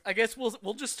 So I guess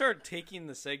we'll just start taking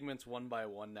the segments one by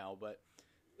one now. But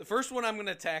the first one I'm going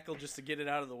to tackle, just to get it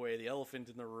out of the way, the elephant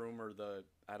in the room, or the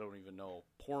I don't even know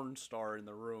porn star in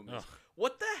the room. Is,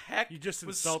 what the heck? You just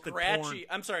was insulted Scratchy? porn.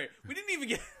 I'm sorry. We didn't even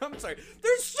get. I'm sorry.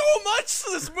 There's so much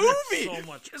to this movie. So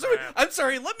much crap. I'm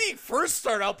sorry. Let me first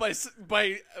start out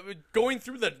by going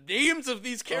through the names of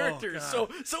these characters. Oh,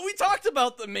 so we talked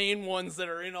about the main ones that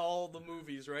are in all the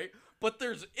movies, right? But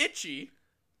there's Itchy,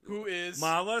 who is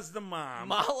Mala's the mom.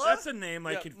 Mala? That's a name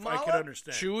I could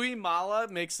understand. Chewie, Mala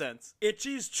makes sense.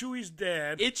 Itchy's Chewie's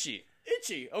dad. Itchy,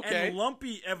 okay. And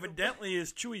Lumpy evidently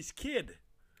is Chewie's kid,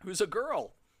 who's a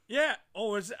girl. Yeah.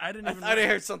 Oh, I didn't even. I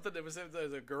heard something that was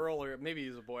a girl, or maybe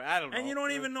he's a boy. I don't know. And you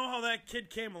don't even know how that kid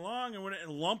came along, and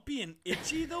Lumpy and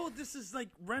Itchy though. This is like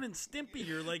Ren and Stimpy.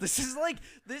 You're like this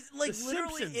literally.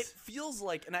 Simpsons. It feels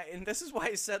like, and this is why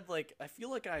I said I feel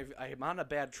like I'm on a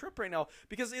bad trip right now,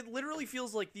 because it literally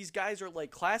feels like these guys are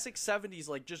classic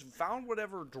 70s, just found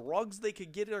whatever drugs they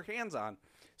could get their hands on,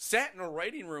 sat in a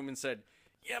writing room and said,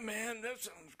 "Yeah, man, that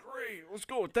sounds great. Let's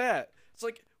go with that." It's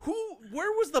like,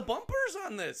 where was the bumpers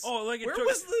on this? Oh, like where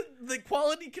was the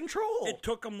quality control? It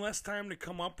took them less time to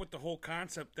come up with the whole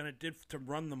concept than it did to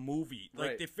run the movie. Like,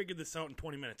 Right. they figured this out in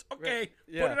 20 minutes. Okay, Right.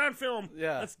 Yeah. put it on film.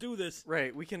 Yeah. Let's do this.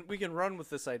 Right, we can run with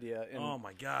this idea. And Oh,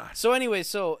 my God. so anyway,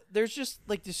 so there's just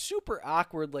like this super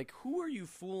awkward, like, who are you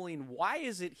fooling? Why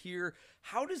is it here?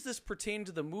 How does this pertain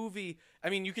to the movie?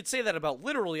 I mean, you could say that about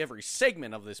literally every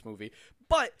segment of this movie,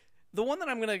 but the one that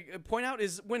I'm going to point out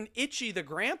is when Itchy, the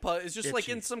grandpa, is just like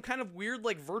Itchy. in some kind of weird,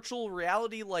 like, virtual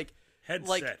reality, like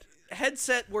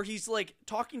Headset. where he's like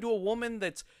talking to a woman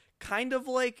that's kind of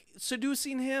like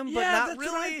seducing him, but Yeah, not that's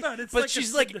really. what I thought. It's but like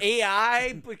she's a like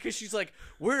AI because she's like,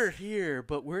 we're here,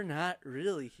 but we're not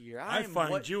really here. I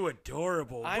find you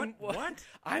adorable. What?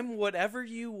 I'm whatever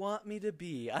you want me to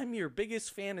be. I'm your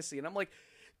biggest fantasy. And I'm like,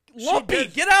 Lumpy,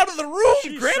 does- get out of the room.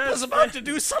 she Grandpa's says about to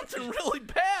do something really She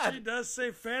bad. does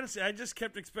say fantasy. I just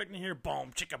kept expecting to hear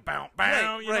boom, chicka, bow, Right,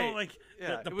 bow. You right. know, like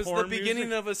Yeah, the it was the porn beginning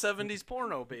music. of a 70s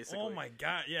porno, basically. Oh my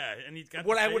God, yeah, and he's got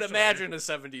What the I would facial imagine a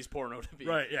 70s porno to be.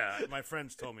 hair. Right, yeah. My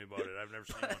friends told me about it. I've never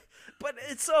seen one. But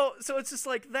it's so it's just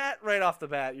like that right off the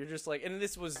bat. You're just like, and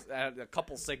this was a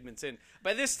couple segments in.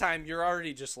 By this time, you're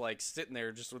already just like sitting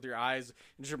there, just with your eyes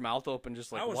and your mouth open,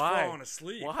 just like, I was why? falling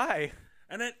asleep. Why?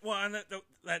 And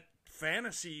that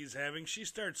fantasy he's having, she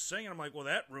starts singing. I'm like, well,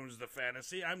 that ruins the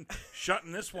fantasy. I'm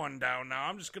shutting this one down now.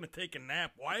 I'm just gonna take a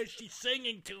nap. Why is she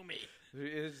singing to me?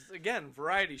 It's, again,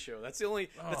 variety show. That's the only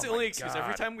Oh that's the my only excuse.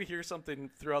 Every God. time we hear something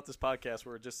throughout this podcast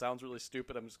where it just sounds really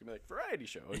stupid, I'm just gonna be like, variety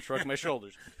show, and shrug my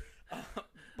shoulders.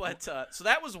 But so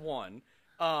that was one.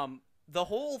 The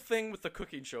whole thing with the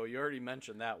cooking show, you already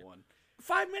mentioned that one.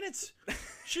 5 minutes.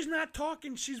 She's not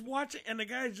talking. She's watching, and the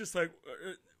guy's just like,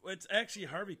 it's actually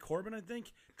Harvey Corbin, I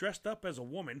think, dressed up as a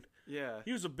woman. Yeah.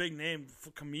 He was a big name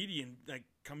for comedian, like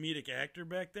comedic actor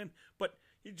back then, but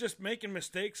he's just making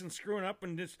mistakes and screwing up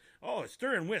and just,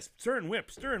 stir and whip, stir and whip,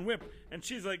 stir and whip. And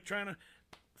she's like trying to,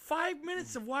 5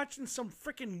 minutes of watching some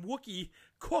freaking Wookiee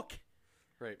cook.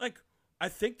 Right. Like, I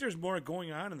think there's more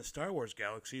going on in the Star Wars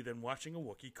galaxy than watching a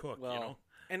Wookiee cook, Well, you know?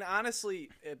 and honestly,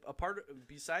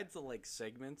 besides the like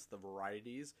segments, the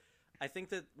varieties, I think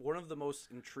that one of the most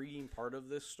intriguing part of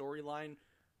this storyline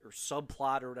or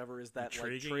subplot or whatever is that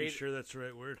Intriguing, like you sure that's the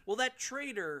right word? Well, that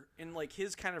trader and like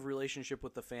his kind of relationship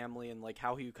with the family and like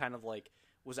how he kind of like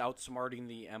was outsmarting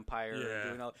the Empire and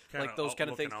doing all, like those kind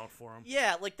of things. Out for him.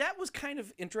 Yeah, like that was kind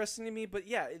of interesting to me, but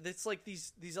yeah, it's like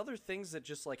these other things that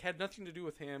just like had nothing to do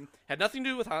with him, had nothing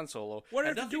to do with Han Solo, What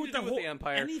had had to nothing do with the whole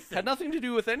Empire, anything? had nothing to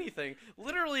do with anything.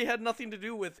 Literally had nothing to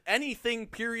do with anything.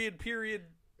 Period.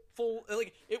 Full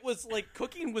like it was like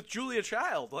cooking with Julia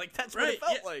Child. Like that's what Right, it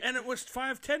felt yeah, like. and it was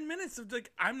 5-10 minutes of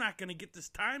like, I'm not going to get this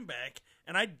time back,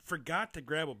 and I forgot to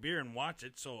grab a beer and watch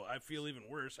it, so I feel even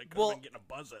worse. I could have been getting a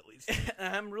buzz at least.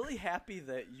 And I'm really happy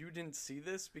that you didn't see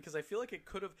this because I feel like it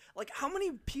could have. Like, how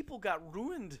many people got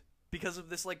ruined because of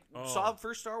this? Like, saw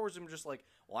first Star Wars and were just like,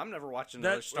 well, I'm never watching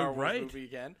another Star Wars movie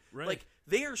again. Right. Like,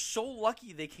 they are so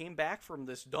lucky they came back from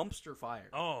this dumpster fire.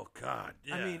 Oh God,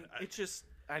 yeah. I mean, it just.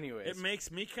 Anyways, it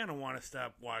makes me kind of want to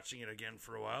stop watching it again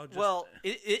for a while. Just, well,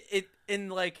 it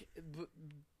and like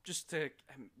just to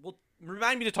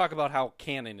remind me to talk about how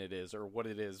canon it is or what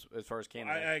it is as far as canon.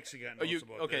 I actually got notes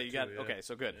about okay, that you got too, yeah. okay,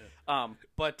 so good. Yeah.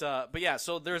 But yeah,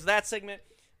 so there's that segment.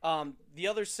 The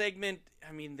other segment,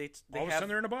 I mean, they all of a have sudden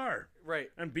they're in a bar, right.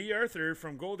 and B. Arthur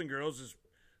from Golden Girls is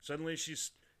suddenly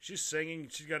she's singing.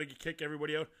 She's got to kick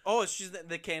everybody out. Oh, she's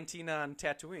the cantina on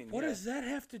Tatooine. What does that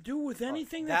have to do with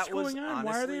anything that that's was going on?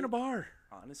 Why are they in a bar?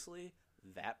 Honestly,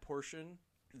 that portion.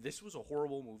 This was a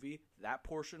horrible movie. That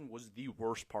portion was the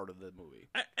worst part of the movie.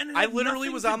 I literally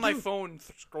was on my phone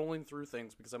scrolling through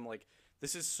things because I'm like,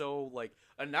 this is so like,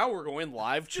 and now we're going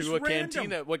live to a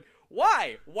cantina. Like,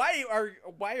 why? Why are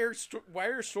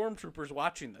stormtroopers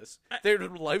watching this? Their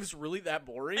life's really that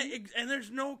boring. And there's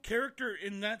no character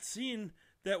in that scene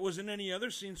that was in any other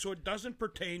scene, so it doesn't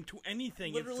pertain to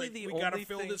anything. Literally, it's like, the we gotta only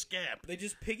fill thing- this gap. They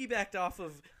just piggybacked off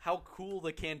of how cool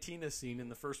the cantina scene in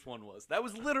the first one was. That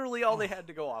was literally all they had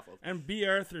to go off of. And B.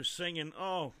 Arthur singing,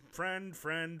 "Oh, friend."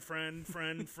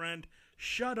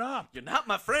 Shut up. You're not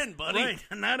my friend, buddy. Right,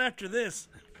 not after this.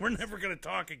 We're never gonna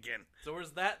talk again. So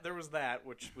there was that,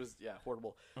 which was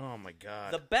horrible. Oh my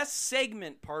God. The best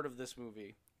segment part of this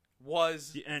movie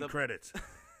was the end credits.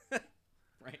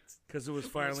 Right. Because it was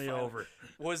finally over.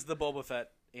 Was the Boba Fett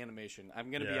animation.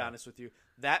 I'm going to be Yeah. honest with you.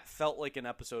 That felt like an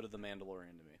episode of The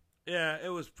Mandalorian to me. Yeah, it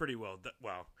was pretty well done.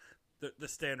 Well, the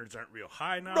standards aren't real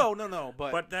high now. No.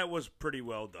 But that was pretty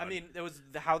well done. I mean, it was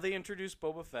how they introduced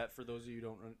Boba Fett, for those of you who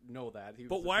don't know that.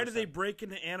 But why did they break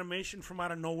into animation from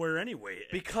out of nowhere anyway?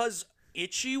 Because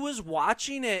Itchy was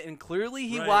watching it, and clearly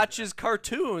he Right. watches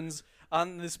cartoons.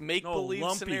 on this make believe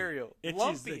Lumpy. scenario. Itchy's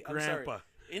Lumpy, the I'm sorry. grandpa.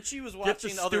 Itchy was Get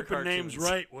watching the other stupid cartoons. names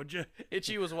right, would you?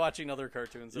 Itchy was watching other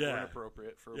cartoons that Yeah. weren't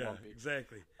appropriate for Yeah, Lumpy.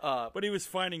 exactly. But he was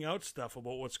finding out stuff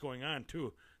about what's going on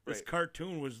too. This Right.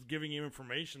 cartoon was giving him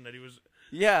information that he was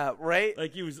yeah, right.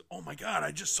 like he was. Oh my god!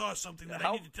 I just saw something that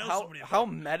I need to tell somebody about. How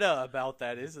meta about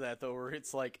that is that though? Where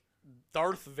it's like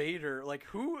Darth Vader, like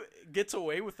who gets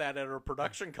away with that at a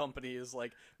production company is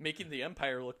like making the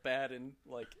Empire look bad in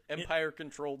like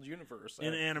Empire-controlled universe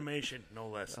in animation, no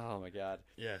less. Oh my god!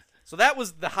 Yeah. So that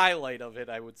was the highlight of it,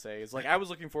 I would say. Is like I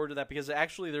was looking forward to that because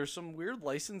actually there's some weird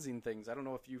licensing things. I don't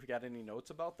know if you've got any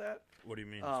notes about that. What do you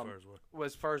mean as far as what?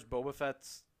 As far as Boba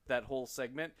Fett's that whole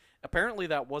segment, apparently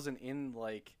that wasn't in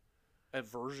like a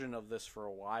version of this for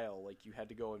a while. Like you had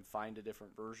to go and find a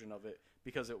different version of it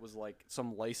because it was like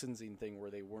some licensing thing where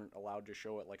they weren't allowed to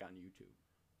show it like on YouTube.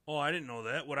 Oh, I didn't know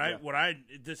that.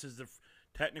 This is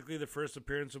technically the first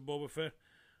appearance of Boba Fett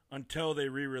until they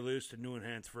re-released a new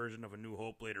enhanced version of A New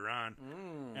Hope later on.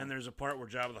 And there's a part where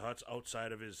Jabba the Hutt's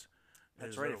outside of his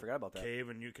That's right, I forgot about that. cave,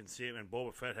 and you can see him. And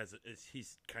Boba Fett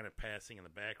he's kind of passing in the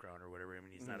background or whatever. I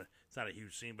mean, it's not a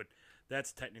huge scene, but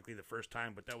that's technically the first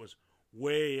time. But that was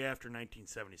way after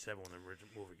 1977 when the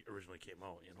movie originally came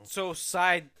out. You know. So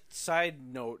side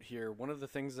note here, one of the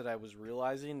things that I was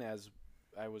realizing as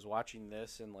I was watching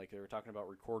this and like they were talking about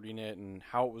recording it and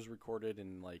how it was recorded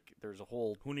and like there's a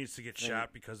whole who needs to get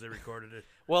shot because they recorded it.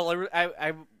 Well,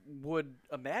 I would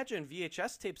imagine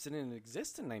VHS tapes didn't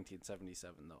exist in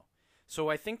 1977 though. So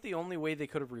I think the only way they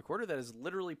could have recorded that is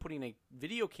literally putting a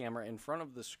video camera in front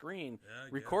of the screen,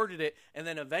 recorded it, and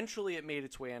then eventually it made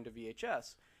its way onto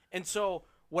VHS. And so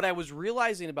what I was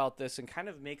realizing about this, and kind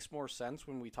of makes more sense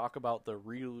when we talk about the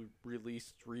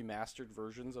re-released, remastered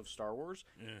versions of Star Wars,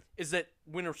 is that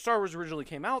when Star Wars originally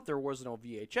came out, there was no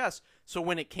VHS. So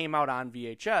when it came out on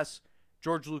VHS,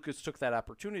 George Lucas took that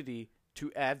opportunity to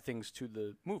add things to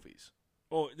the movies.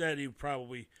 Oh, that he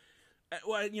probably...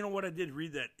 Well, you know what? I did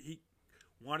read that he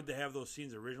wanted to have those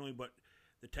scenes originally, but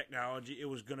the technology, it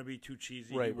was going to be too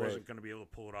cheesy. He wasn't going to be able to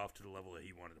pull it off to the level that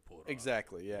he wanted to pull it off.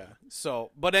 Exactly, yeah.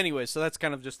 So, but anyway, so that's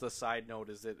kind of just a side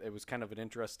note, is that it was kind of an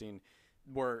interesting,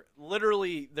 where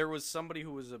literally there was somebody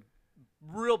who was a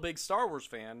real big Star Wars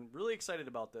fan, really excited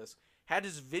about this, had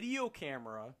his video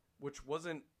camera, which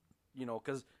wasn't, you know,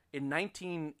 because in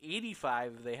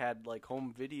 1985 they had like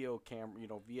home video camera, you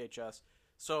know, VHS.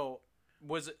 So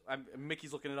was it?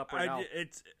 Mickey's looking it up right now.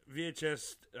 It's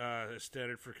VHS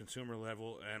standard for consumer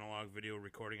level analog video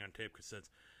recording on tape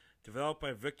cassettes, developed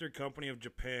by Victor Company of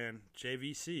Japan,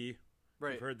 JVC.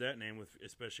 Right, I've heard that name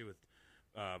especially with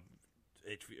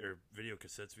video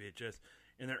cassettes, VHS.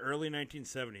 In the early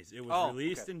 1970s, it was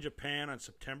released in Japan on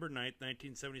September 9th,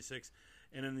 1976,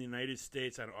 and in the United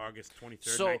States on August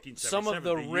 23rd, 1977. Some of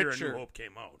the richer year A New Hope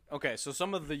came out. Okay, so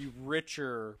some of the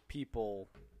richer people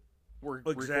were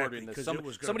recording this.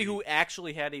 Somebody who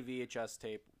actually had a VHS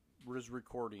tape was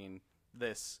recording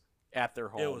this at their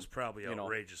home. It was probably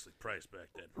outrageously priced back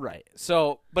then. Right.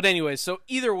 So, but anyway, so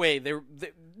either way, they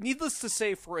needless to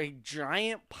say, for a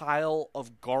giant pile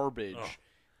of garbage,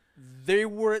 they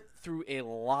went through a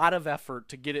lot of effort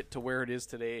to get it to where it is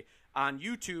today on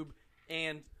YouTube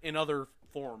and in other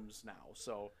forms now.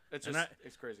 So it's just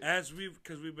it's crazy.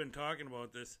 Because we've been talking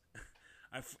about this,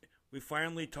 we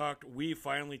finally talked me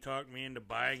into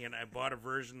buying, and I bought a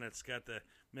version that's got the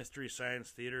Mystery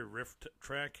Science Theater riff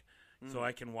track, so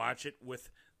I can watch it with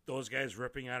those guys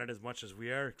ripping on it as much as we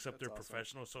are, except they're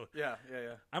professional. So yeah.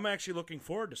 I'm actually looking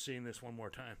forward to seeing this one more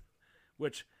time,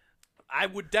 which I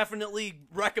would definitely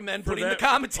recommend putting the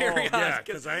commentary on. Yeah,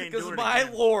 because I ain't doing it my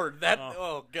again. Lord,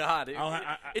 God,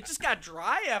 I it just got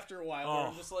dry after a while.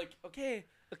 I'm just like, okay,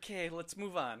 let's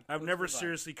move on. I've never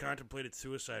seriously contemplated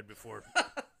suicide before.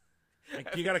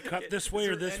 Like, you got to cut this way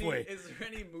or this way. Is there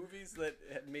any movies that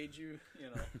had made you,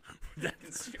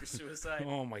 consider suicide?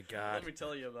 Oh my God! Let me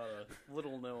tell you about a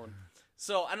little known.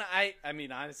 So, and I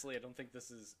mean, honestly, I don't think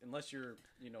this is, unless you're,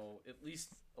 at least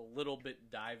a little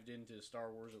bit dived into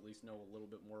Star Wars, at least know a little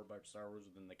bit more about Star Wars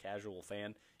than the casual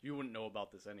fan. You wouldn't know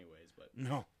about this anyways, but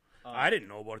no, I didn't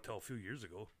know about it till a few years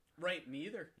ago. Right, me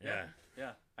either.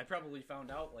 Yeah. I probably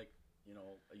found out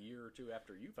a year or two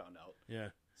after you found out. Yeah.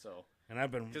 So, and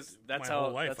I've been because that's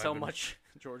how much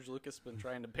George Lucas has been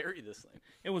trying to bury this thing.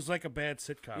 It was like a bad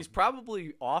sitcom. He's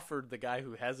probably offered the guy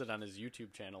who has it on his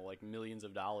YouTube channel like millions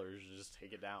of dollars to just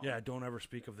take it down. Yeah, don't ever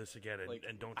speak of this again,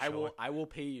 and don't show it. I will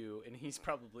pay you, and he's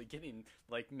probably getting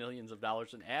like millions of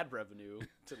dollars in ad revenue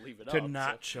to leave it up. To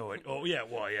not show it. Oh yeah,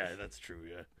 well yeah, that's true.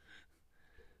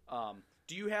 Yeah.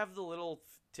 Do you have the little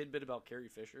tidbit about Carrie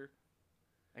Fisher?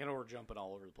 I know we're jumping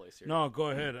all over the place here. No, go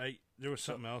ahead. There was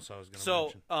something else I was going to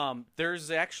mention. So,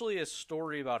 there's actually a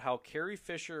story about how Carrie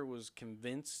Fisher was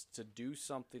convinced to do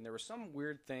something. There was some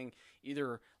weird thing,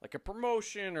 either like a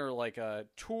promotion or like a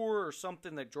tour or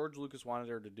something that George Lucas wanted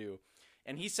her to do.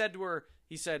 And he said to her,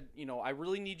 I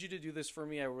really need you to do this for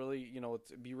me. I really,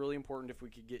 it'd be really important if we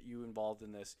could get you involved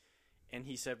in this. And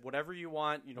he said, whatever you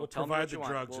want, we'll tell me provide what you the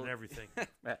want. drugs and everything.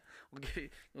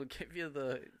 We'll give you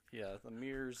the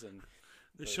mirrors and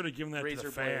they should have given that to the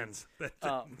fans.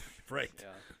 Right. Yeah.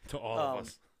 To all of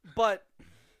us. But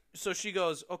so she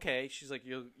goes, okay. She's like,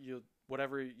 you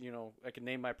whatever, I can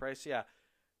name my price. Yeah.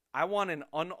 I want an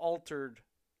unaltered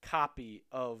copy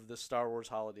of the Star Wars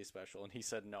Holiday Special. And he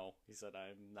said no. He said,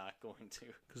 I'm not going to.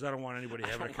 Because I don't want anybody to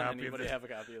have a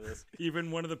copy of this.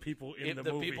 Even one of the people in the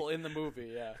movie. The people in the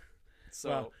movie, yeah. So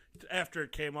well, after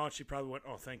it came out, she probably went,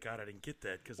 "Oh, thank God I didn't get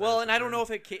that." I don't know if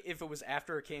it was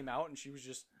after it came out and she was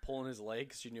just pulling his leg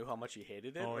because she knew how much he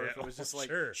hated it, or if it was just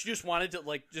she just wanted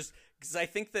to just because I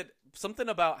think that something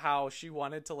about how she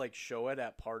wanted to show it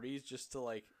at parties just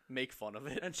to make fun of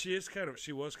it. And she was kind of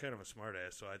a smart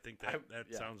ass, so I think that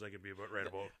sounds like it'd be right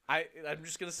about. I'm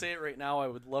just gonna say it right now. I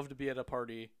would love to be at a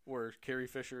party where Carrie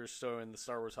Fisher is showing the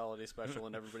Star Wars Holiday Special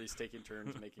and everybody's taking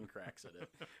turns making cracks at it.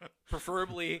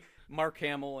 Preferably Mark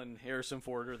Hamill and Harrison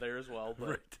Ford are there as well, but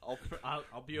right.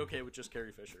 I'll be okay with just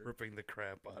Carrie Fisher ripping the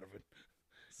crap out of it.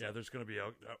 So. Yeah, there's gonna be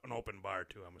an open bar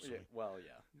too. I'm assuming.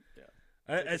 Yeah.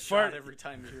 As far every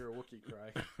time you hear a Wookiee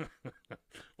cry,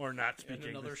 or not speaking,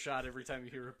 and another shot every time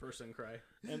you hear a person cry,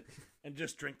 and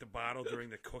just drink the bottle during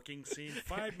the cooking scene.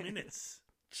 5 minutes,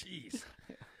 jeez.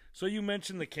 So you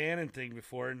mentioned the canon thing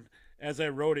before, and as I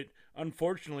wrote it,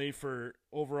 unfortunately for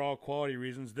overall quality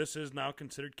reasons, this is now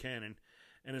considered canon,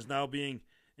 and is now being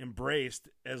embraced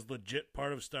as legit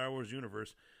part of Star Wars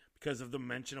universe because of the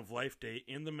mention of Life Day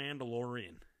in The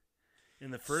Mandalorian. In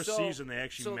the first season, they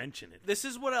actually mention it. This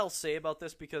is what I'll say about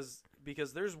this because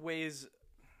there's ways.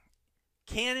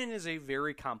 Canon is a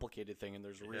very complicated thing, and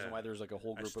there's a reason why there's a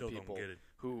whole group of people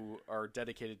who are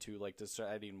dedicated to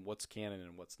deciding what's canon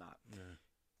and what's not. Yeah.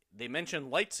 They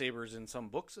mention lightsabers in some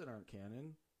books that aren't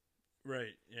canon.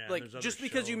 Right. Yeah. Just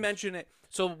because you mention it.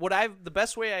 So the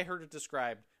best way I heard it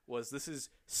described was this is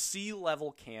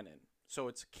sea-level canon. So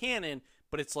it's canon,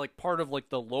 but it's part of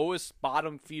the lowest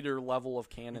bottom feeder level of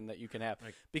canon that you can have.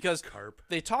 Because carp.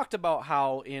 They talked about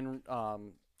how in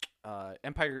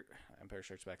Empire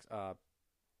Strikes Back,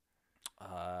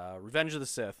 Revenge of the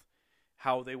Sith,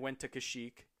 how they went to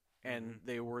Kashyyyk and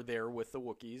they were there with the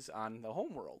Wookiees on the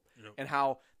homeworld, and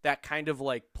how that kind of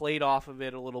played off of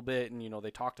it a little bit, and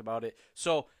they talked about it.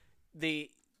 So they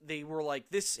were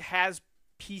this has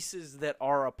pieces that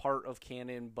are a part of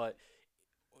canon, but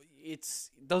it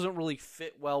doesn't really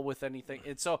fit well with anything.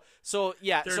 And so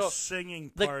yeah. There's singing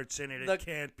parts in it. It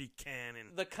can't be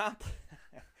canon.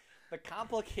 The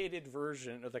complicated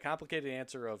version, or the complicated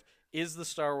answer of is the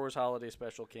Star Wars Holiday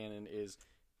Special canon is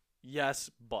yes,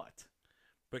 but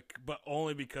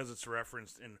only because it's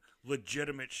referenced in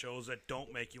legitimate shows that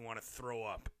don't make you want to throw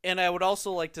up. And I would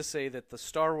also like to say that the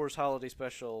Star Wars Holiday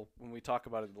Special, when we talk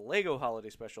about it, the Lego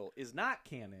Holiday Special is not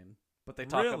canon. But they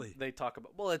talk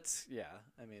about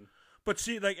But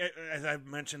see, as I've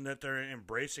mentioned, that they're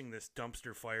embracing this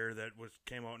dumpster fire that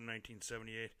came out in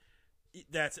 1978.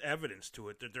 That's evidence to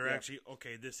it that they're actually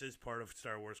this is part of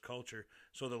Star Wars culture.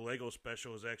 So the Lego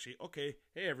special is actually hey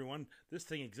everyone, this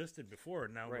thing existed before,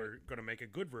 and now we're going to make a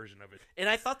good version of it. And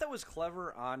I thought that was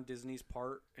clever on Disney's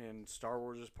part and Star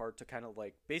Wars' part to kind of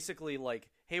basically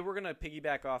hey, we're going to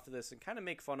piggyback off of this and kind of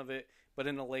make fun of it, but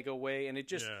in a Lego way, and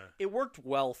it worked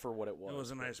well for what it was. It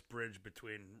was a nice bridge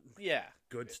between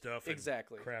good stuff and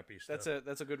crappy stuff.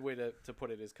 That's a good way to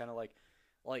put it, is kind of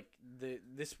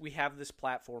we have this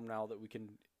platform now that we can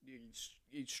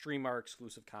stream our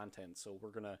exclusive content, so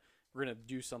we're gonna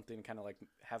do something kind of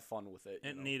have fun with it.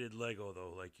 It needed Lego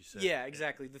though, like you said. Yeah,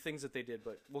 exactly. The things that they did,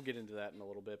 but we'll get into that in a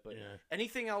little bit. But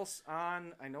anything else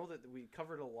on? I know that we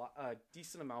covered a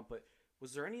decent amount, but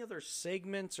was there any other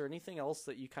segments or anything else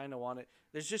that you kind of wanted?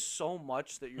 There's just so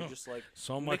much that you're just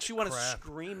so much makes you want to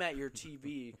scream at your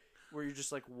TV. Where you're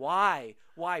just why?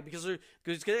 Because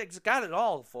it's got it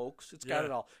all, folks. It's got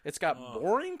it all. It's got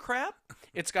boring crap.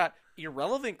 It's got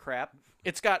irrelevant crap.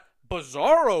 It's got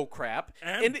bizarro crap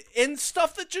and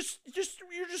stuff that just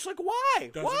you're just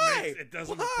why? Why? It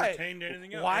doesn't pertain to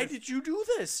anything else. Why did you do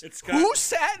this? Who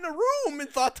sat in a room and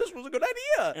thought this was a good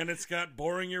idea? And it's got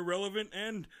boring, irrelevant,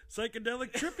 and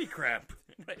psychedelic trippy crap.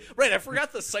 Right. I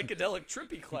forgot the psychedelic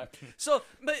trippy crap. So,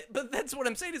 but that's what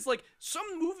I'm saying. It's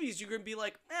some movies you're gonna be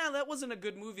that wasn't a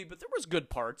good movie, but there was good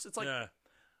parts. It's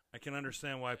I can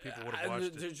understand why people would have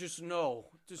watched it. Just no.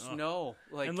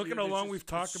 Like, and look at how long we've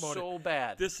talked about it. So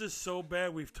bad. This is so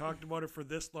bad. We've talked about it for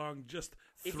this long, just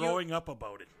throwing up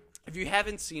about it. If you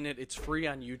haven't seen it, it's free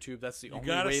on YouTube. That's the only way.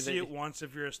 You gotta see see it once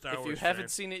if you're a Star Wars fan. If you haven't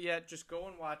seen it yet, just go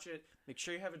and watch it. Make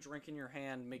sure you have a drink in your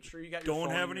hand. Make sure you got your phone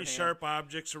Don't have in any your hand. sharp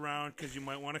objects around because you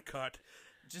might want to cut.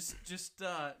 Just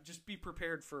be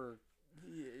prepared for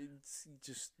it's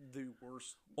just the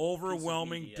worst,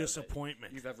 overwhelming piece of media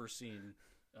disappointment you've ever seen.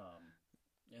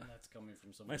 And that's coming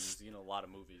from somebody who's seen a lot of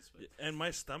movies. But. And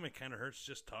my stomach kind of hurts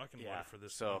just talking about it for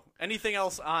this. So, anything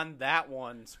else on that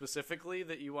one specifically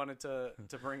that you wanted to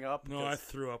bring up? No, I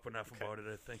threw up enough about it,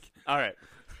 I think. All right.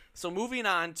 So, moving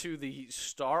on to the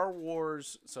Star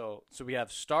Wars. So we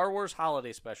have Star Wars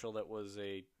Holiday Special that was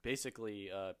basically,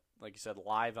 like you said,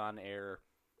 live on air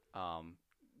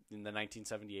in the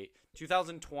 1978.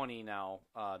 2020 now,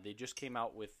 they just came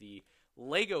out with the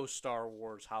Lego Star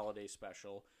Wars Holiday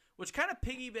Special, which kind of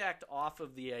piggybacked off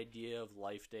of the idea of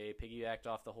Life Day, piggybacked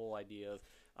off the whole idea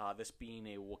of this being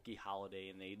a Wookiee holiday,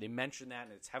 and they mentioned that,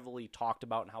 and it's heavily talked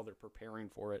about and how they're preparing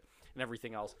for it and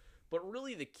everything else. But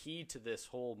really the key to this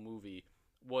whole movie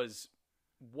was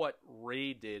what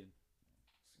Rey did,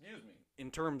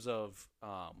 in terms of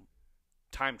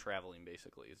time traveling,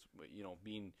 basically, is,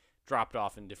 being dropped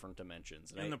off in different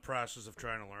dimensions. In the process of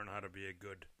trying to learn how to be a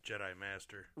good Jedi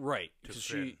Master. Right, because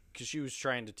she was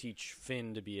trying to teach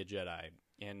Finn to be a Jedi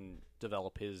and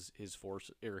develop his force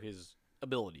or his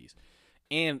abilities.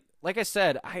 And like I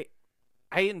said, I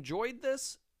enjoyed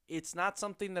this. It's not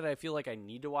something that I feel like I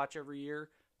need to watch every year,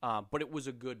 but it was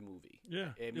a good movie. Yeah,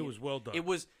 it was well done. It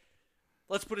was.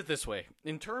 Let's put it this way: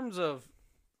 in terms of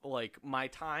like my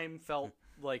time felt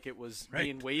like it was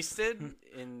being wasted,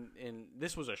 and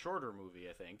this was a shorter movie,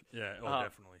 I think. Yeah,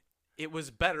 definitely. It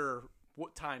was better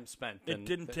time spent. It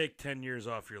didn't take 10 years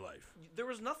off your life. There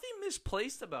was nothing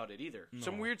misplaced about it either. No.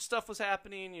 Some weird stuff was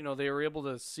happening. They were able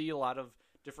to see a lot of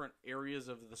different areas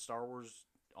of the Star Wars,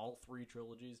 all three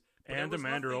trilogies. But and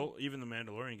even the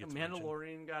Mandalorian gets mentioned.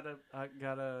 Mandalorian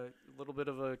got a little bit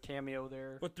of a cameo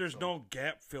there. But there's no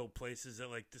gap-filled places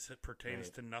that like this pertains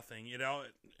to nothing.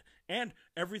 And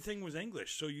everything was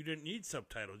English, so you didn't need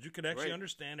subtitles. You could actually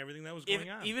understand everything that was going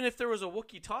on. Even if there was a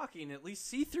Wookiee talking, at least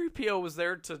C-3PO was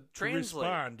there to translate.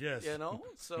 Respond, yes.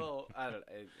 So, I don't.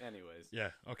 Anyways.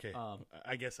 Yeah, okay.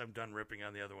 I guess I'm done ripping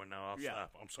on the other one now. I'll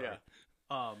stop. I'm sorry.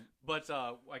 Yeah. But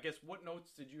I guess what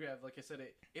notes did you have? Like I said,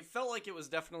 it felt like it was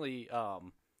definitely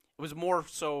it was more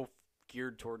so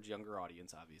geared towards younger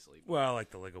audience, obviously. Well, like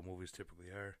the Lego movies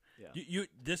typically are. Yeah.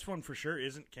 This one for sure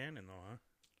isn't canon, though, huh?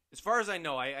 As far as I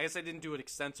know, I guess I didn't do an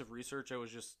extensive research. It was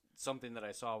just something that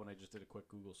I saw when I just did a quick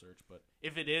Google search. But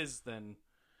if it is, then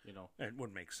it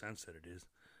would make sense that it is.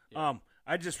 Yeah.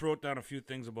 I just wrote down a few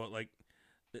things about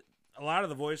a lot of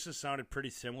the voices sounded pretty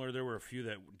similar. There were a few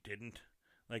that didn't.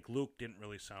 Like Luke didn't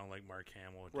really sound like Mark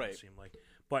Hamill. It didn't seem like.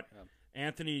 But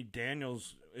Anthony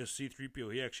Daniels is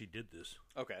C-3PO. He actually did this.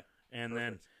 Okay. And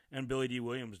Perfect. then Billy D.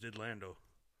 Williams did Lando.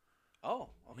 Oh,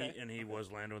 okay. He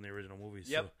was Lando in the original movie.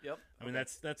 Yep. I mean,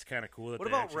 that's kind of cool. What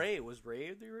about Rey? Was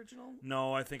Rey the original?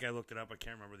 No, I think I looked it up. I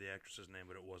can't remember the actress's name,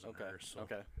 but it wasn't her. So.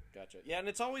 Okay, gotcha. Yeah, and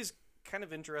it's always kind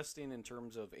of interesting in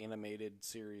terms of animated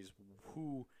series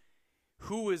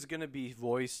who is going to be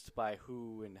voiced by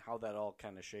who and how that all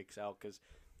kind of shakes out. Because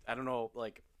I don't know,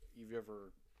 like, you've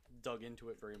ever dug into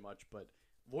it very much, but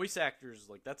voice actors,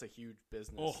 like, that's a huge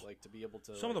business. Like, to be able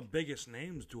to some of the biggest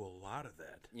names do a lot of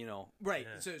that. Right.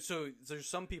 Yeah. So there's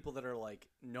some people that are like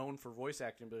known for voice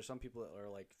acting, but there's some people that are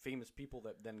like famous people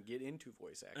that then get into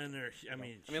voice acting. And they're,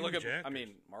 look at actors.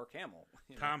 Mark Hamill.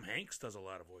 Tom Hanks does a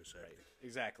lot of voice acting. Right.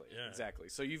 Exactly. Yeah. Exactly.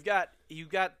 So you've got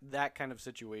that kind of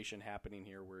situation happening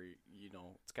here where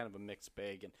it's kind of a mixed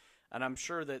bag, and I'm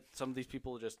sure that some of these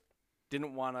people just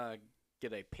didn't want to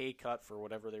get a pay cut for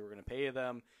whatever they were going to pay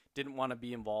them, didn't want to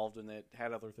be involved in it,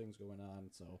 had other things going on.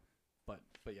 So, but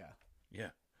yeah.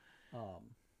 Yeah.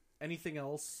 Anything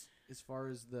else as far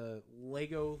as the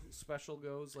Lego special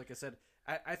goes? Like I said,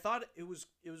 I thought it was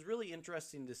really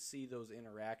interesting to see those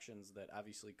interactions that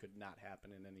obviously could not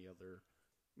happen in any other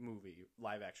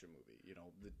live action movie.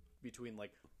 Between like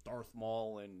Darth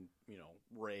Maul and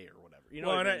Rey or whatever.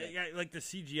 Like the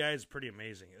CGI is pretty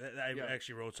amazing. I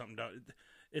actually wrote something down.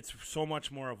 It's so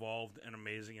much more evolved and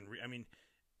amazing. And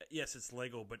yes, it's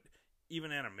Lego, but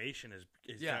even animation has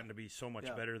gotten to be so much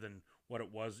better than what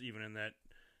it was even in that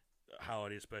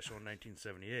holiday special in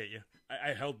 1978. Yeah,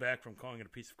 I held back from calling it a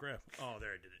piece of crap. Oh,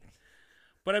 there I did it.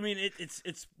 But I mean,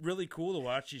 it's really cool to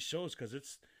watch these shows because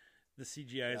the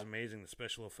CGI is amazing. The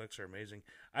special effects are amazing.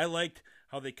 I liked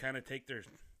how they kind of take their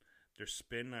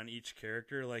spin on each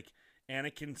character. Like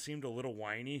Anakin seemed a little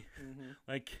whiny, Mm-hmm.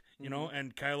 like you know,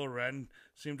 and Kylo Ren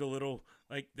seemed a little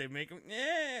like they make him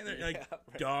they're like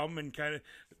right. dumb and kind of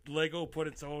Lego put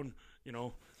its own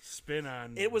spin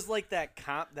on. It was like that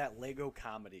Lego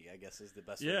comedy, I guess is the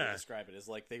best way to Yeah. describe it. Is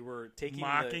like they were taking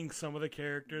mocking some of the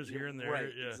characters here and there. Right,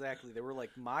 Yeah. exactly. They were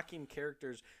like mocking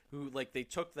characters who like they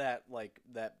took that like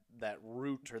that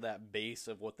root or that base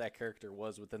of what that character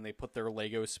was, but then they put their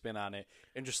Lego spin on it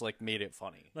and just like made it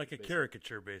funny. Like a basically.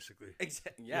 caricature, basically.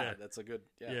 Exactly. Yeah. Yeah, that's a good.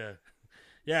 Yeah.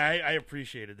 Yeah. I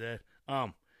appreciated that.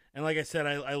 And like I said,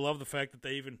 I love the fact that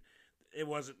they even it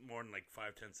wasn't more than like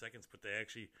 5-10 seconds, but they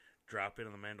actually drop in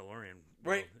on the Mandalorian,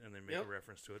 Right. and they make a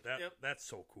reference to it. That's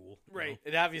so cool, Right.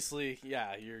 And obviously,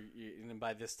 yeah, and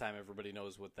by this time everybody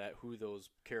knows who those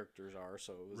characters are,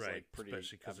 so it was right? like pretty,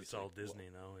 Especially because it's all Disney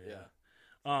now.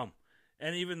 Yeah.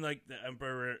 And even like the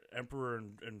Emperor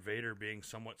and Vader being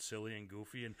somewhat silly and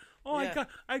goofy, and Yeah.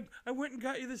 I went and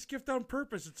got you this gift on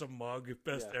purpose. It's a mug,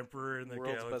 best Yeah. Emperor in the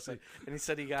World's galaxy. best. And he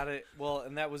said he got it. Well,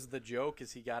 and that was the joke,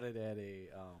 is he got it at a.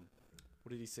 What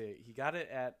did he say? He got it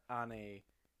on a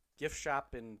gift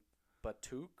shop in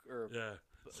Batuk or Yeah.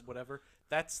 whatever.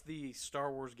 That's the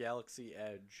Star Wars Galaxy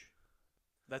Edge.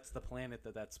 That's the planet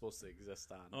that's supposed to exist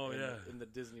on. Oh, yeah. in the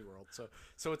Disney World.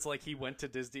 So it's like he went to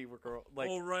Disney World, like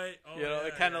Oh right. Oh, you know, yeah,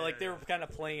 kind of yeah, like yeah, they were yeah. kind of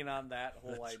playing on that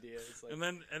whole idea. It's like,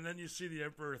 And then you see the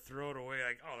Emperor throw it away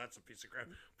like, oh, that's a piece of crap.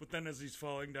 But then as he's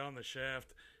falling down the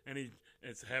shaft and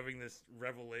it's having this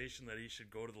revelation that he should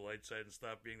go to the light side and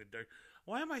stop being the dark.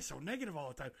 Why am I so negative all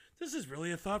the time? This is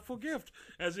really a thoughtful gift.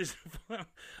 As he's,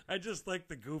 I just like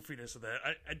the goofiness of that.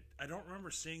 I don't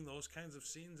remember seeing those kinds of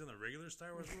scenes in the regular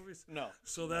Star Wars movies. no.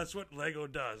 So that's what Lego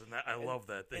does, and I love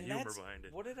that, the And humor that's- behind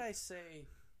it. What did I say?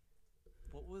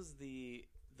 What was the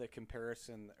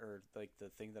comparison or like the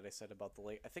thing that I said about the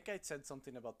I think I said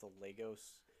something about the Legos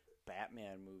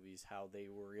Batman movies, how they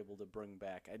were able to bring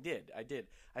back. I did.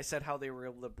 I said how they were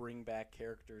able to bring back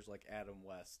characters like Adam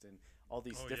West and all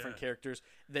these different characters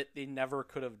that they never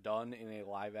could have done in a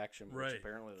live action movie. Right.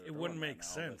 Apparently, they're It doing wouldn't that make now,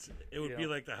 sense. but, It would you be know.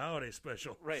 like the holiday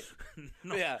special. Right.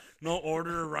 no, Yeah. no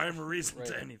order or rhyme or reason Right.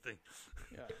 to anything.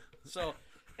 Yeah. So,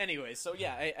 anyway,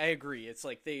 yeah, I agree. It's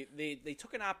like they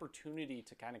took an opportunity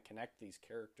to kind of connect these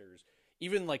characters,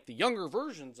 even like the younger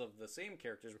versions of the same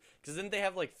characters, because then they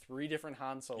have like 3 different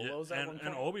Han Solos at one point.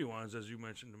 And Obi-Wan's, as you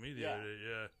mentioned to me the other day.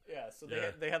 Yeah. Yeah, so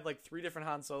they had like 3 different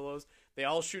Han Solos. They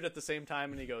all shoot at the same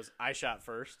time, and he goes, "I shot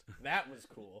first." That was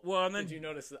cool. Well, and then did you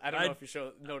notice that? I don't know if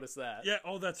you noticed that. Yeah,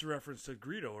 that's a reference to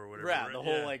Greedo or whatever. Yeah,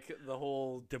 right? the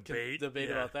whole debate debate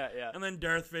yeah. about that. Yeah, And then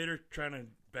Darth Vader trying to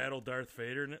battle Darth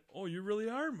Vader, and you really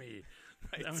are me.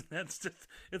 Right. I mean, that's just,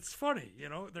 it's funny,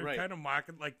 They're Right. kind of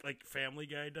mocking like Family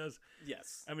Guy does.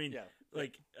 yes. I mean, yeah.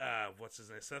 like what's his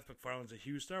name? Seth MacFarlane's a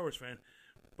huge Star Wars fan,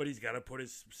 but he's got to put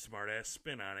his smart ass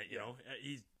spin on it. You know,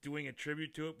 he's doing a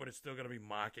tribute to it, but it's still going to be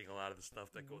mocking a lot of the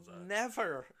stuff that goes on.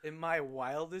 Never in my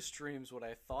wildest dreams would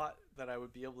I thought that I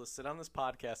would be able to sit on this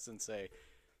podcast and say,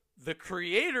 the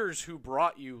creators who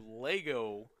brought you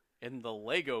Lego in the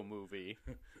Lego movie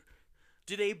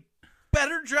did a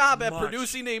better job at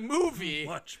producing a movie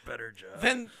Much better job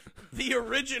than the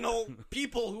original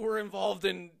people who were involved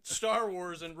in Star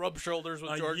Wars and rub shoulders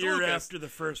with a George year Lucas. after the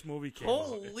first movie came out.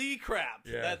 Holy crap!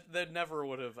 Yeah. That never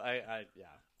would have. Yeah.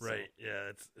 So, Right?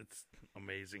 Yeah, it's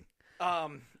amazing. I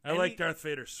I like Darth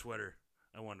Vader's sweater.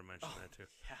 I wanted to mention that too.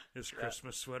 Yeah. His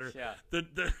Christmas sweater. Yeah.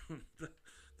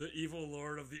 The evil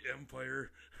lord of the Empire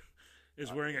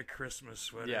is wearing a Christmas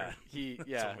sweater. Yeah,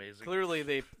 It's amazing. Clearly,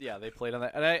 they played on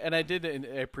that, and I did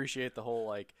appreciate the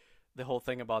whole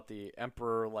thing about the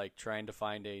Emperor like trying to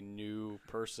find a new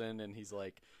person, and he's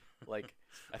like,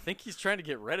 I think he's trying to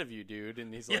get rid of you, dude,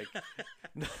 and he's like,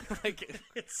 like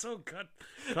It's so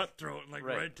cutthroat and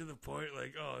Right. right to the point.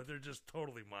 Like, they're just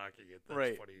totally mocking it. That's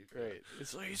right, funny. right.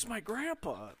 It's like he's my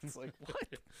grandpa. It's like what?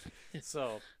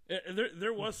 So And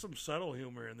there was some subtle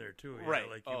humor in there too. right.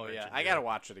 Like you Oh yeah, mentioned, I gotta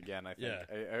watch it again. I think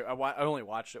Yeah. I only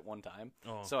watched it one time,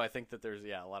 Oh. so I think that there's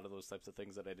a lot of those types of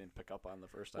things that I didn't pick up on the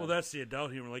first time. Well, that's the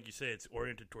adult humor. Like you say, it's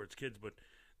oriented towards kids, but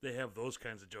they have those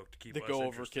kinds of jokes to keep that us go over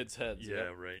interested. kids' heads. Yeah,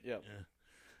 Yep. right. Yep.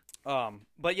 Yeah.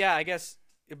 But yeah, I guess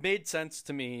it made sense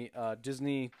to me.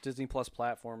 Disney Plus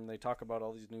platform. They talk about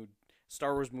all these new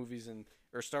Star Wars movies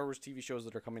or Star Wars TV shows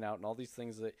that are coming out, and all these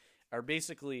things that are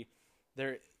basically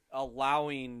they're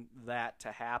allowing that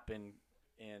to happen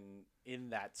in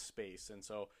that space. And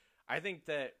so I think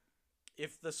that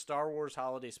if the Star Wars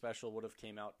Holiday Special would have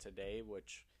came out today,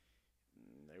 which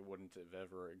they wouldn't have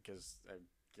ever, because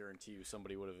guarantee you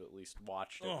somebody would have at least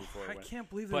watched it Oh, before it I went. can't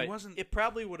believe there But wasn't. it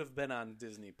probably would have been on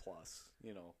Disney Plus,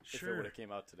 if it Sure. would have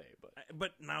came out today.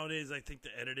 But nowadays, I think the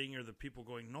editing or the people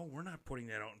going, no, we're not putting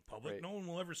that out in public. Right. No one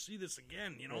will ever see this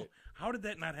again. Right. How did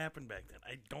that not happen back then?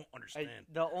 I don't understand.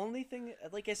 The only thing,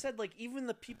 like I said, like even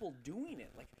the people doing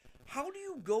it, like how do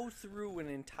you go through an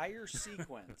entire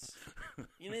sequence,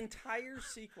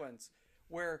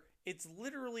 where it's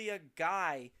literally a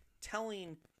guy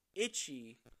telling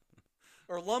Itchy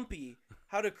or Lumpy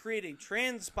how to create a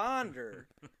transponder,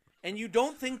 and you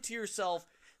don't think to yourself,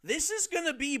 this is going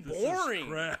to be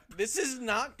boring. This is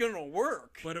not going to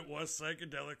work. But it was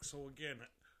psychedelic, so again,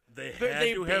 they But had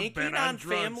they to have banking been on on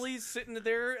drugs. families sitting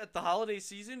there at the holiday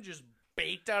season just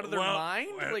baked out of their mind?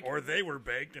 Like, or they were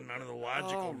baked, and none of the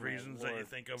logical oh, my reasons that you Lord.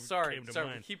 think of Sorry, came to we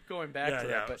mind. keep going back to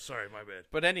that. But, sorry, my bad.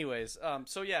 but anyways,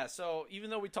 so even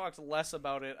though we talked less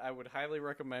about it, I would highly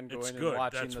recommend going It's and good.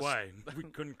 watching That's this why we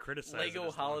couldn't criticize it Lego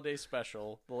as long. Holiday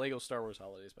Special, the Lego Star Wars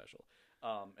Holiday Special.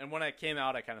 And when it came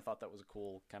out, I kind of thought that was a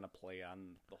cool kind of play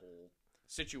on the whole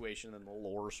situation and the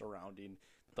lore surrounding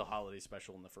the Holiday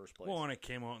Special in the first place. Well, and it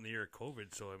came out in the year of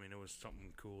COVID, so I mean, it was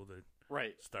something cool that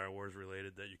right. Star Wars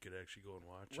related that you could actually go and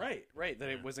watch. Right. That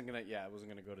it wasn't gonna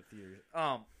go to theaters.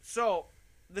 So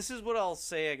this is what I'll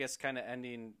say. I guess kind of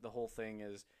ending the whole thing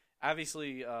is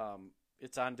obviously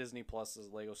it's on Disney Plus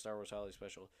as Lego Star Wars Holiday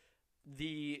Special.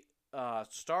 The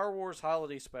Star Wars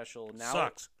Holiday Special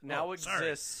now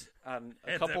exists on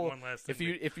a couple. If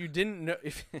you didn't know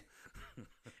if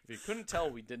you couldn't tell,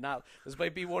 we did not. This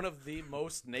might be one of the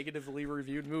most negatively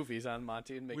reviewed movies on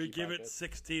Monty and Mickey. We give podcast. it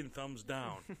 16 thumbs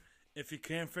down. If you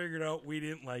can't figure it out, we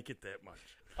didn't like it that much.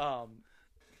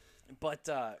 But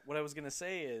what I was going to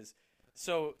say is,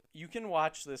 so you can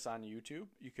watch this on YouTube.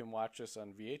 You can watch this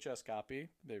on VHS copy.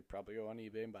 They'd probably go on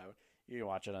eBay and buy it. You can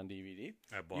watch it on DVD.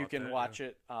 You can watch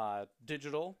it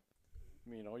digital.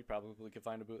 You probably could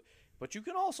find a boot. But you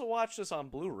can also watch this on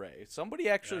Blu-ray. Somebody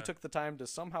actually took the time to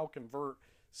somehow convert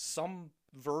some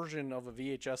version of a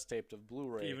VHS tape to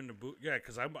Blu-ray. Even the boot,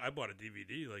 because I bought a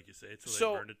DVD, like you say,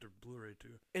 so they burned it to Blu-ray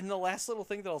too. And the last little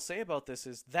thing that I'll say about this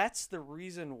is that's the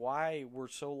reason why we're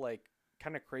so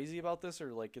kind of crazy about this,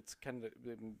 or it's kind of,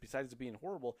 besides it being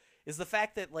horrible, is the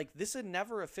fact that this had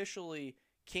never officially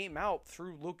came out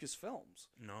through Lucasfilms.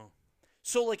 No.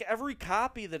 So every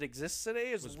copy that exists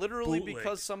today is literally bootleg.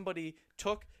 because somebody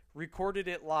recorded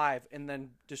it live and then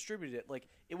distributed it.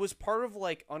 It was part of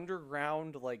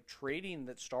underground trading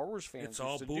that Star Wars fans It's used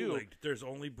all to bootlegged. do. There's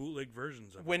only bootleg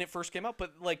versions of it. When it first came out,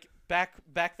 but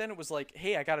back then it was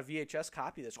hey, I got a VHS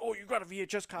copy of this. Oh, you got a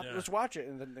VHS copy? Yeah. Let's watch it.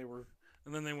 And then they were.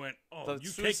 And then they went, "Oh, The you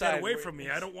take suicide that away rate from me!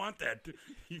 was- I don't want that.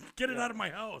 You get it out of my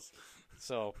house."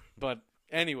 So, but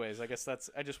anyways, I guess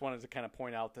I just wanted to kind of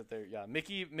point out that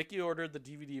Mickey ordered the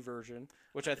DVD version,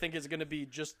 which I think is going to be,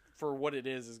 just for what it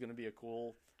is going to be a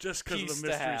cool. Just because of piece the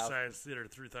to Mystery have. Science Theater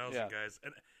 3000 Yeah. guys,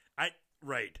 and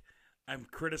I'm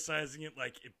criticizing it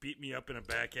like it beat me up in a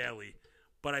back alley,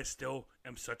 but I still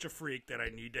am such a freak that I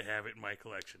need to have it in my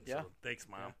collection. Yeah. So thanks,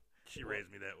 Mom. Yeah. She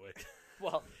raised me that way.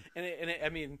 Well, I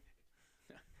mean,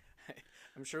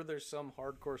 I'm sure there's some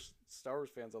hardcore Star Wars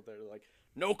fans out there that are like,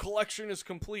 no collection is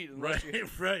complete unless Right, you.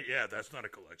 right. Yeah, that's not a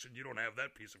collection. You don't have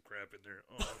that piece of crap in there.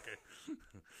 Oh, okay.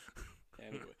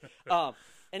 Anyway,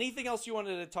 anything else you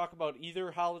wanted to talk about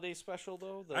either holiday special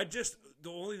though? The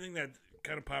only thing that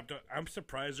kind of popped up, I'm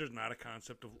surprised there's not a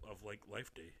concept of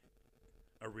Life Day,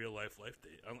 a real life Life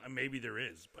Day. Maybe there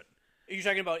is, but Are you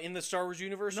talking about in the Star Wars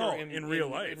universe? no, or in real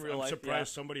life. In real I'm life,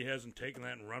 surprised somebody hasn't taken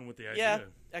that and run with the idea.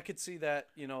 Yeah, I could see that.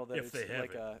 That If it's they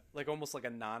have almost like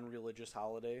a non-religious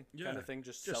holiday kind of thing.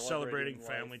 Just celebrating life.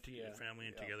 family Yeah. family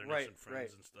and Yeah. togetherness and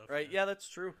friends and stuff. Right. Yeah, that's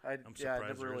true. I surprised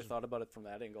never there really isn't. thought about it from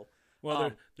that angle.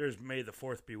 Well, there's May the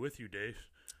 4th be with you, Dave.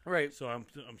 Right. So I'm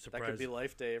surprised. That could be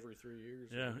Life Day every 3 years.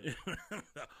 Yeah.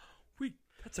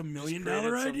 That's a $1 Just million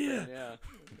created idea.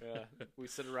 something, Yeah. We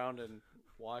sit around and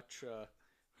watch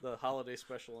the holiday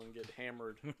special and get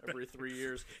hammered every 3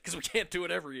 years because we can't do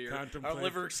it every year. Contemplate. Our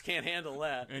livers can't handle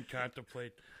that. And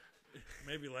contemplate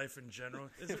maybe life in general.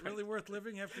 Is it really worth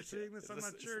living after seeing this? I'm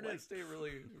not sure it Life is. Day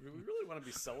really? Do we really want to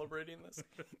be celebrating this?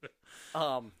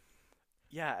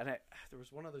 Yeah, and there was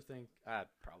one other thing. I'd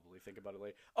probably think about it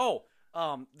later. Oh,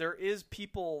 there is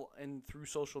people and through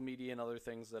social media and other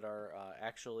things that are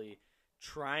actually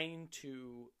trying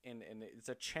to, and it's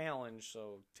a challenge.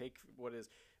 So take what is.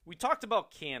 We talked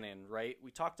about canon, right?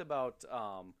 We talked about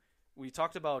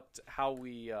how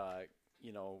we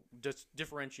just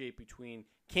differentiate between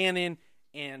canon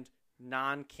and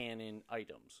non-canon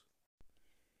items.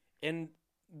 And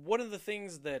one of the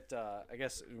things that I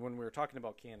guess when we were talking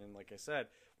about canon, like I said,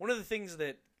 one of the things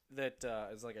that that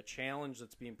is like a challenge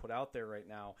that's being put out there right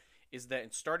now is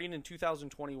that starting in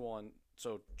 2021,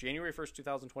 so January 1st,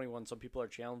 2021, some people are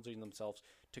challenging themselves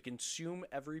to consume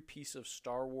every piece of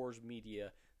Star Wars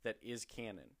media that is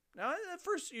canon. Now, at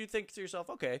first you think to yourself,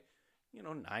 okay,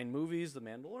 9 movies, The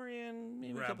Mandalorian,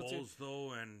 maybe a couple Rebels,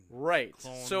 though, and right.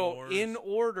 Clone Wars. In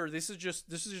order, this is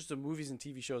just the movies and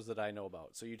TV shows that I know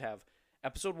about. So you'd have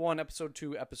Episode 1, Episode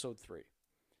 2, Episode 3.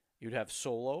 You'd have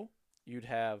Solo. You'd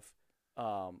have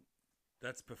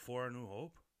that's before A New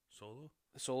Hope.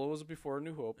 Solo was before A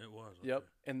New Hope. It was. Okay. Yep.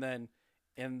 And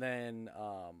then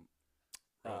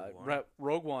Rogue One.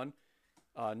 Rogue One,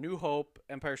 New Hope,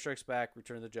 Empire Strikes Back,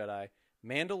 Return of the Jedi,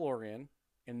 Mandalorian,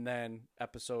 and then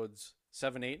episodes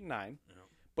 7, 8, and 9. Yep.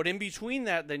 But in between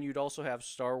that, then you'd also have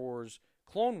Star Wars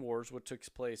Clone Wars, which took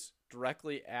place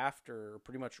directly after,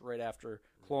 pretty much right after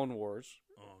Clone Wars,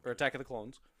 or Attack of the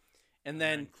Clones. And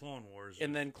then Clone Wars.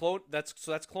 And then that's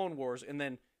Clone Wars, and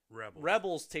then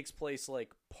Rebels takes place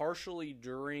like partially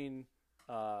during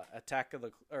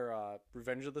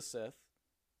Revenge of the Sith,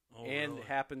 and really?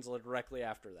 happens directly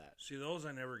after that. See, those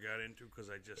I never got into because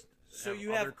I just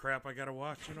have crap I gotta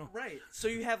watch, Right. So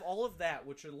you have all of that,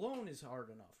 which alone is hard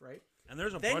enough, right? And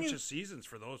there's a bunch of seasons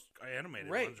for those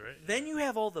animated ones, right? Then you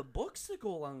have all the books that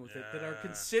go along with it that are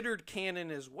considered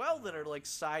canon as well, that are like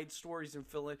side stories and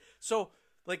fill in. So,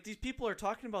 like, these people are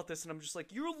talking about this, and I'm just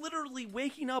like, you're literally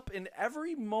waking up in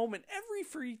every moment, every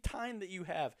free time that you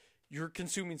have, you're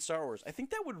consuming Star Wars. I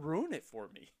think that would ruin it for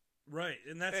me. Right,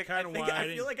 and that's kind of why I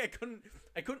feel like I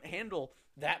couldn't handle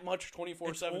that much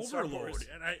 24/7 Star Wars.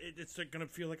 And it's going to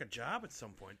feel like a job at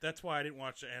some point. That's why I didn't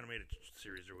watch the animated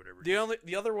series or whatever.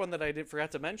 The other one that I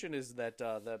forgot to mention is that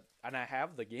and I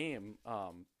have the game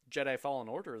Jedi Fallen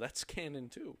Order. That's canon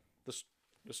too.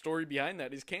 The story behind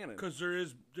that is canon. Because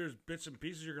there's bits and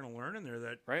pieces you're going to learn in there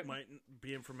that might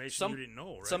be information you didn't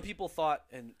know. Right? Some people thought,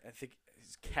 and I think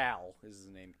Cal is his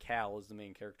name. Cal is the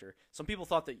main character. Some people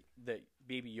thought that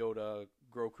Baby Yoda,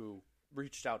 Grogu,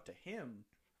 reached out to him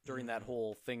during that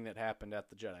whole thing that happened at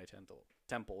the Jedi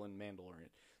Temple in Mandalorian.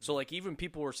 So like even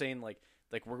people were saying like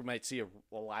we might see a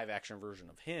live action version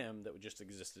of him that would just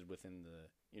existed within the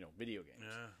video games.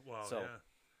 Yeah. Wow. So, yeah.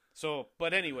 So,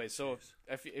 but anyway, so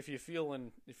if you're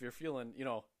feeling,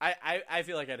 I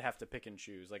feel like I'd have to pick and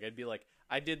choose. Like I'd be like,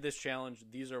 I did this challenge.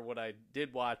 These are what I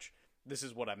did watch. This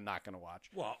is what I'm not going to watch.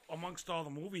 Well, amongst all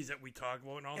the movies that we talk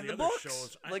about and all the other books,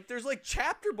 shows, like there's like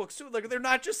chapter books too. Like they're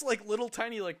not just like little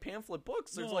tiny like pamphlet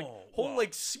books. There's like whole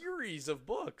like series of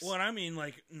books. Well, I mean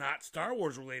like not Star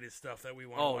Wars related stuff that we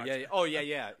want to watch. Yeah. Oh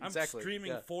yeah. Exactly. I'm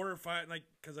streaming 4 or 5 like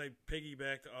because I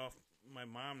piggybacked off my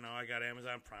mom. Now I got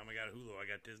Amazon Prime, I got Hulu, I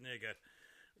got Disney, I got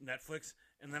Netflix,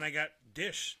 and then I got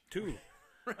Dish too.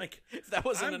 Like if that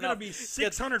wasn't enough, I'm gonna be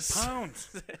 600 pounds.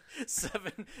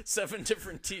 7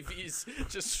 different TVs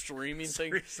just streaming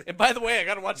things. And by the way, I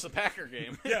got to watch the Packer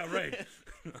game. Yeah, right.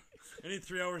 I need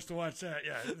 3 hours to watch that.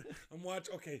 Yeah, I'm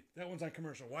watching. Okay, that one's on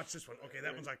commercial. Watch this one. Okay,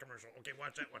 that one's on commercial. Okay,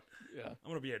 watch that one. Yeah, I'm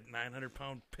gonna be a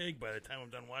 900-pound pig by the time I'm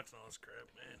done watching all this crap,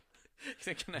 man.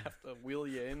 They're gonna have to wheel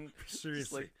you in.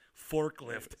 Seriously,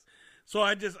 forklift. So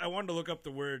I wanted to look up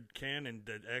the word "can" and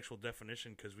the actual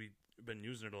definition because we've been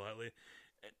using it a lot lately.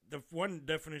 The one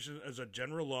definition is a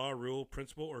general law, rule,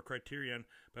 principle, or criterion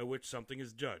by which something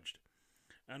is judged.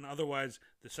 And otherwise,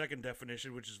 the second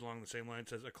definition, which is along the same line,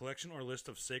 says a collection or list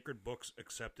of sacred books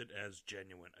accepted as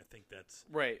genuine. I think that's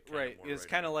right. It's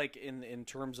kind of like in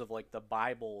terms of like the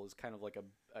Bible is kind of like a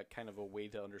kind of a way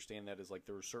to understand that is like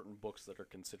there are certain books that are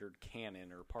considered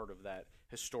canon or part of that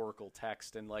historical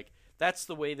text, and like that's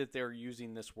the way that they're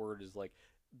using this word is like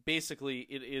basically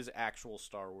it is actual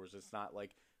Star Wars. It's not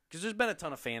like. Because there's been a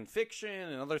ton of fan fiction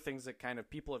and other things that kind of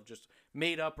people have just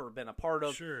made up or been a part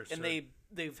of, and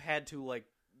they've had to like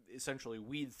essentially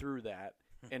weed through that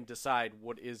and decide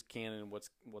what is canon and what's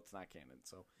not canon.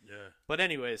 So yeah. But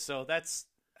anyway, so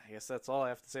I guess that's all I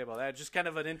have to say about that. Just kind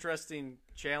of an interesting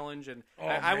challenge, and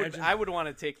I would want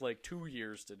to take like 2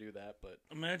 years to do that. But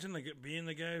imagine like being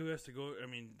the guy who has to go. I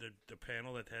mean, the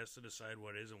panel that has to decide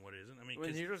what is and what isn't. I mean,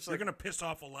 they're going to piss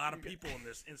off a lot of people in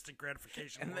this instant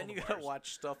gratification. And then you got to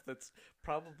watch stuff that's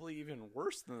probably even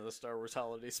worse than the Star Wars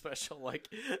Holiday Special. Like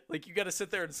you got to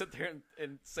sit there and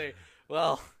say,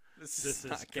 well. This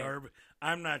is garbage.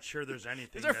 I'm not sure there's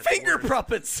anything. These are finger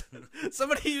puppets.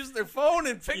 Somebody used their phone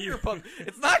and finger puppets.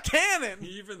 It's not canon.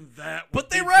 Even that. But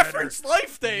they reference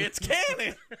Life Day. It's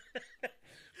canon.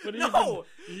 But no,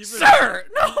 sir,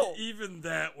 no. Even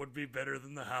that would be better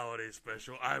than the holiday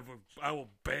special. I will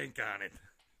bank on it.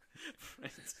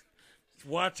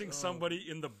 Watching somebody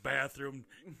in the bathroom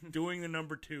doing the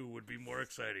number 2 would be more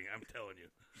exciting. I'm telling you.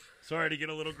 Sorry to get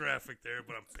a little graphic there,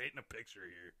 but I'm painting a picture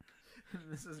here.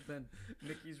 This has been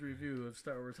Mickey's review of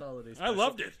Star Wars Holiday I Special.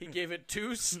 loved it. He gave it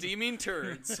 2 steaming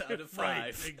turds out of 5.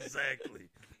 Right, exactly.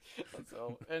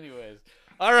 So, anyways,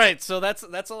 all right. So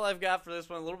that's all I've got for this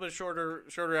one. A little bit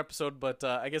shorter episode, but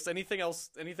I guess anything else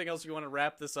you want to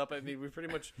wrap this up? I mean, we've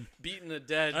pretty much beaten a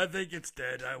dead. I think it's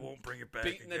dead. I won't bring it back.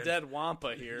 Beating again. a dead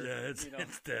wampa here. Yeah,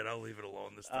 it's dead. I'll leave it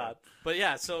alone this time. But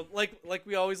yeah, so like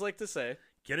we always like to say,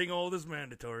 Getting old is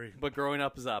mandatory. but growing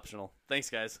up is optional. Thanks,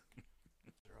 guys.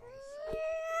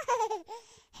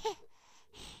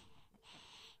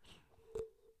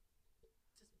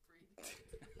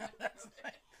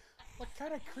 What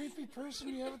kind of creepy person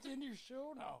do you have at the end of your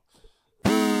show now?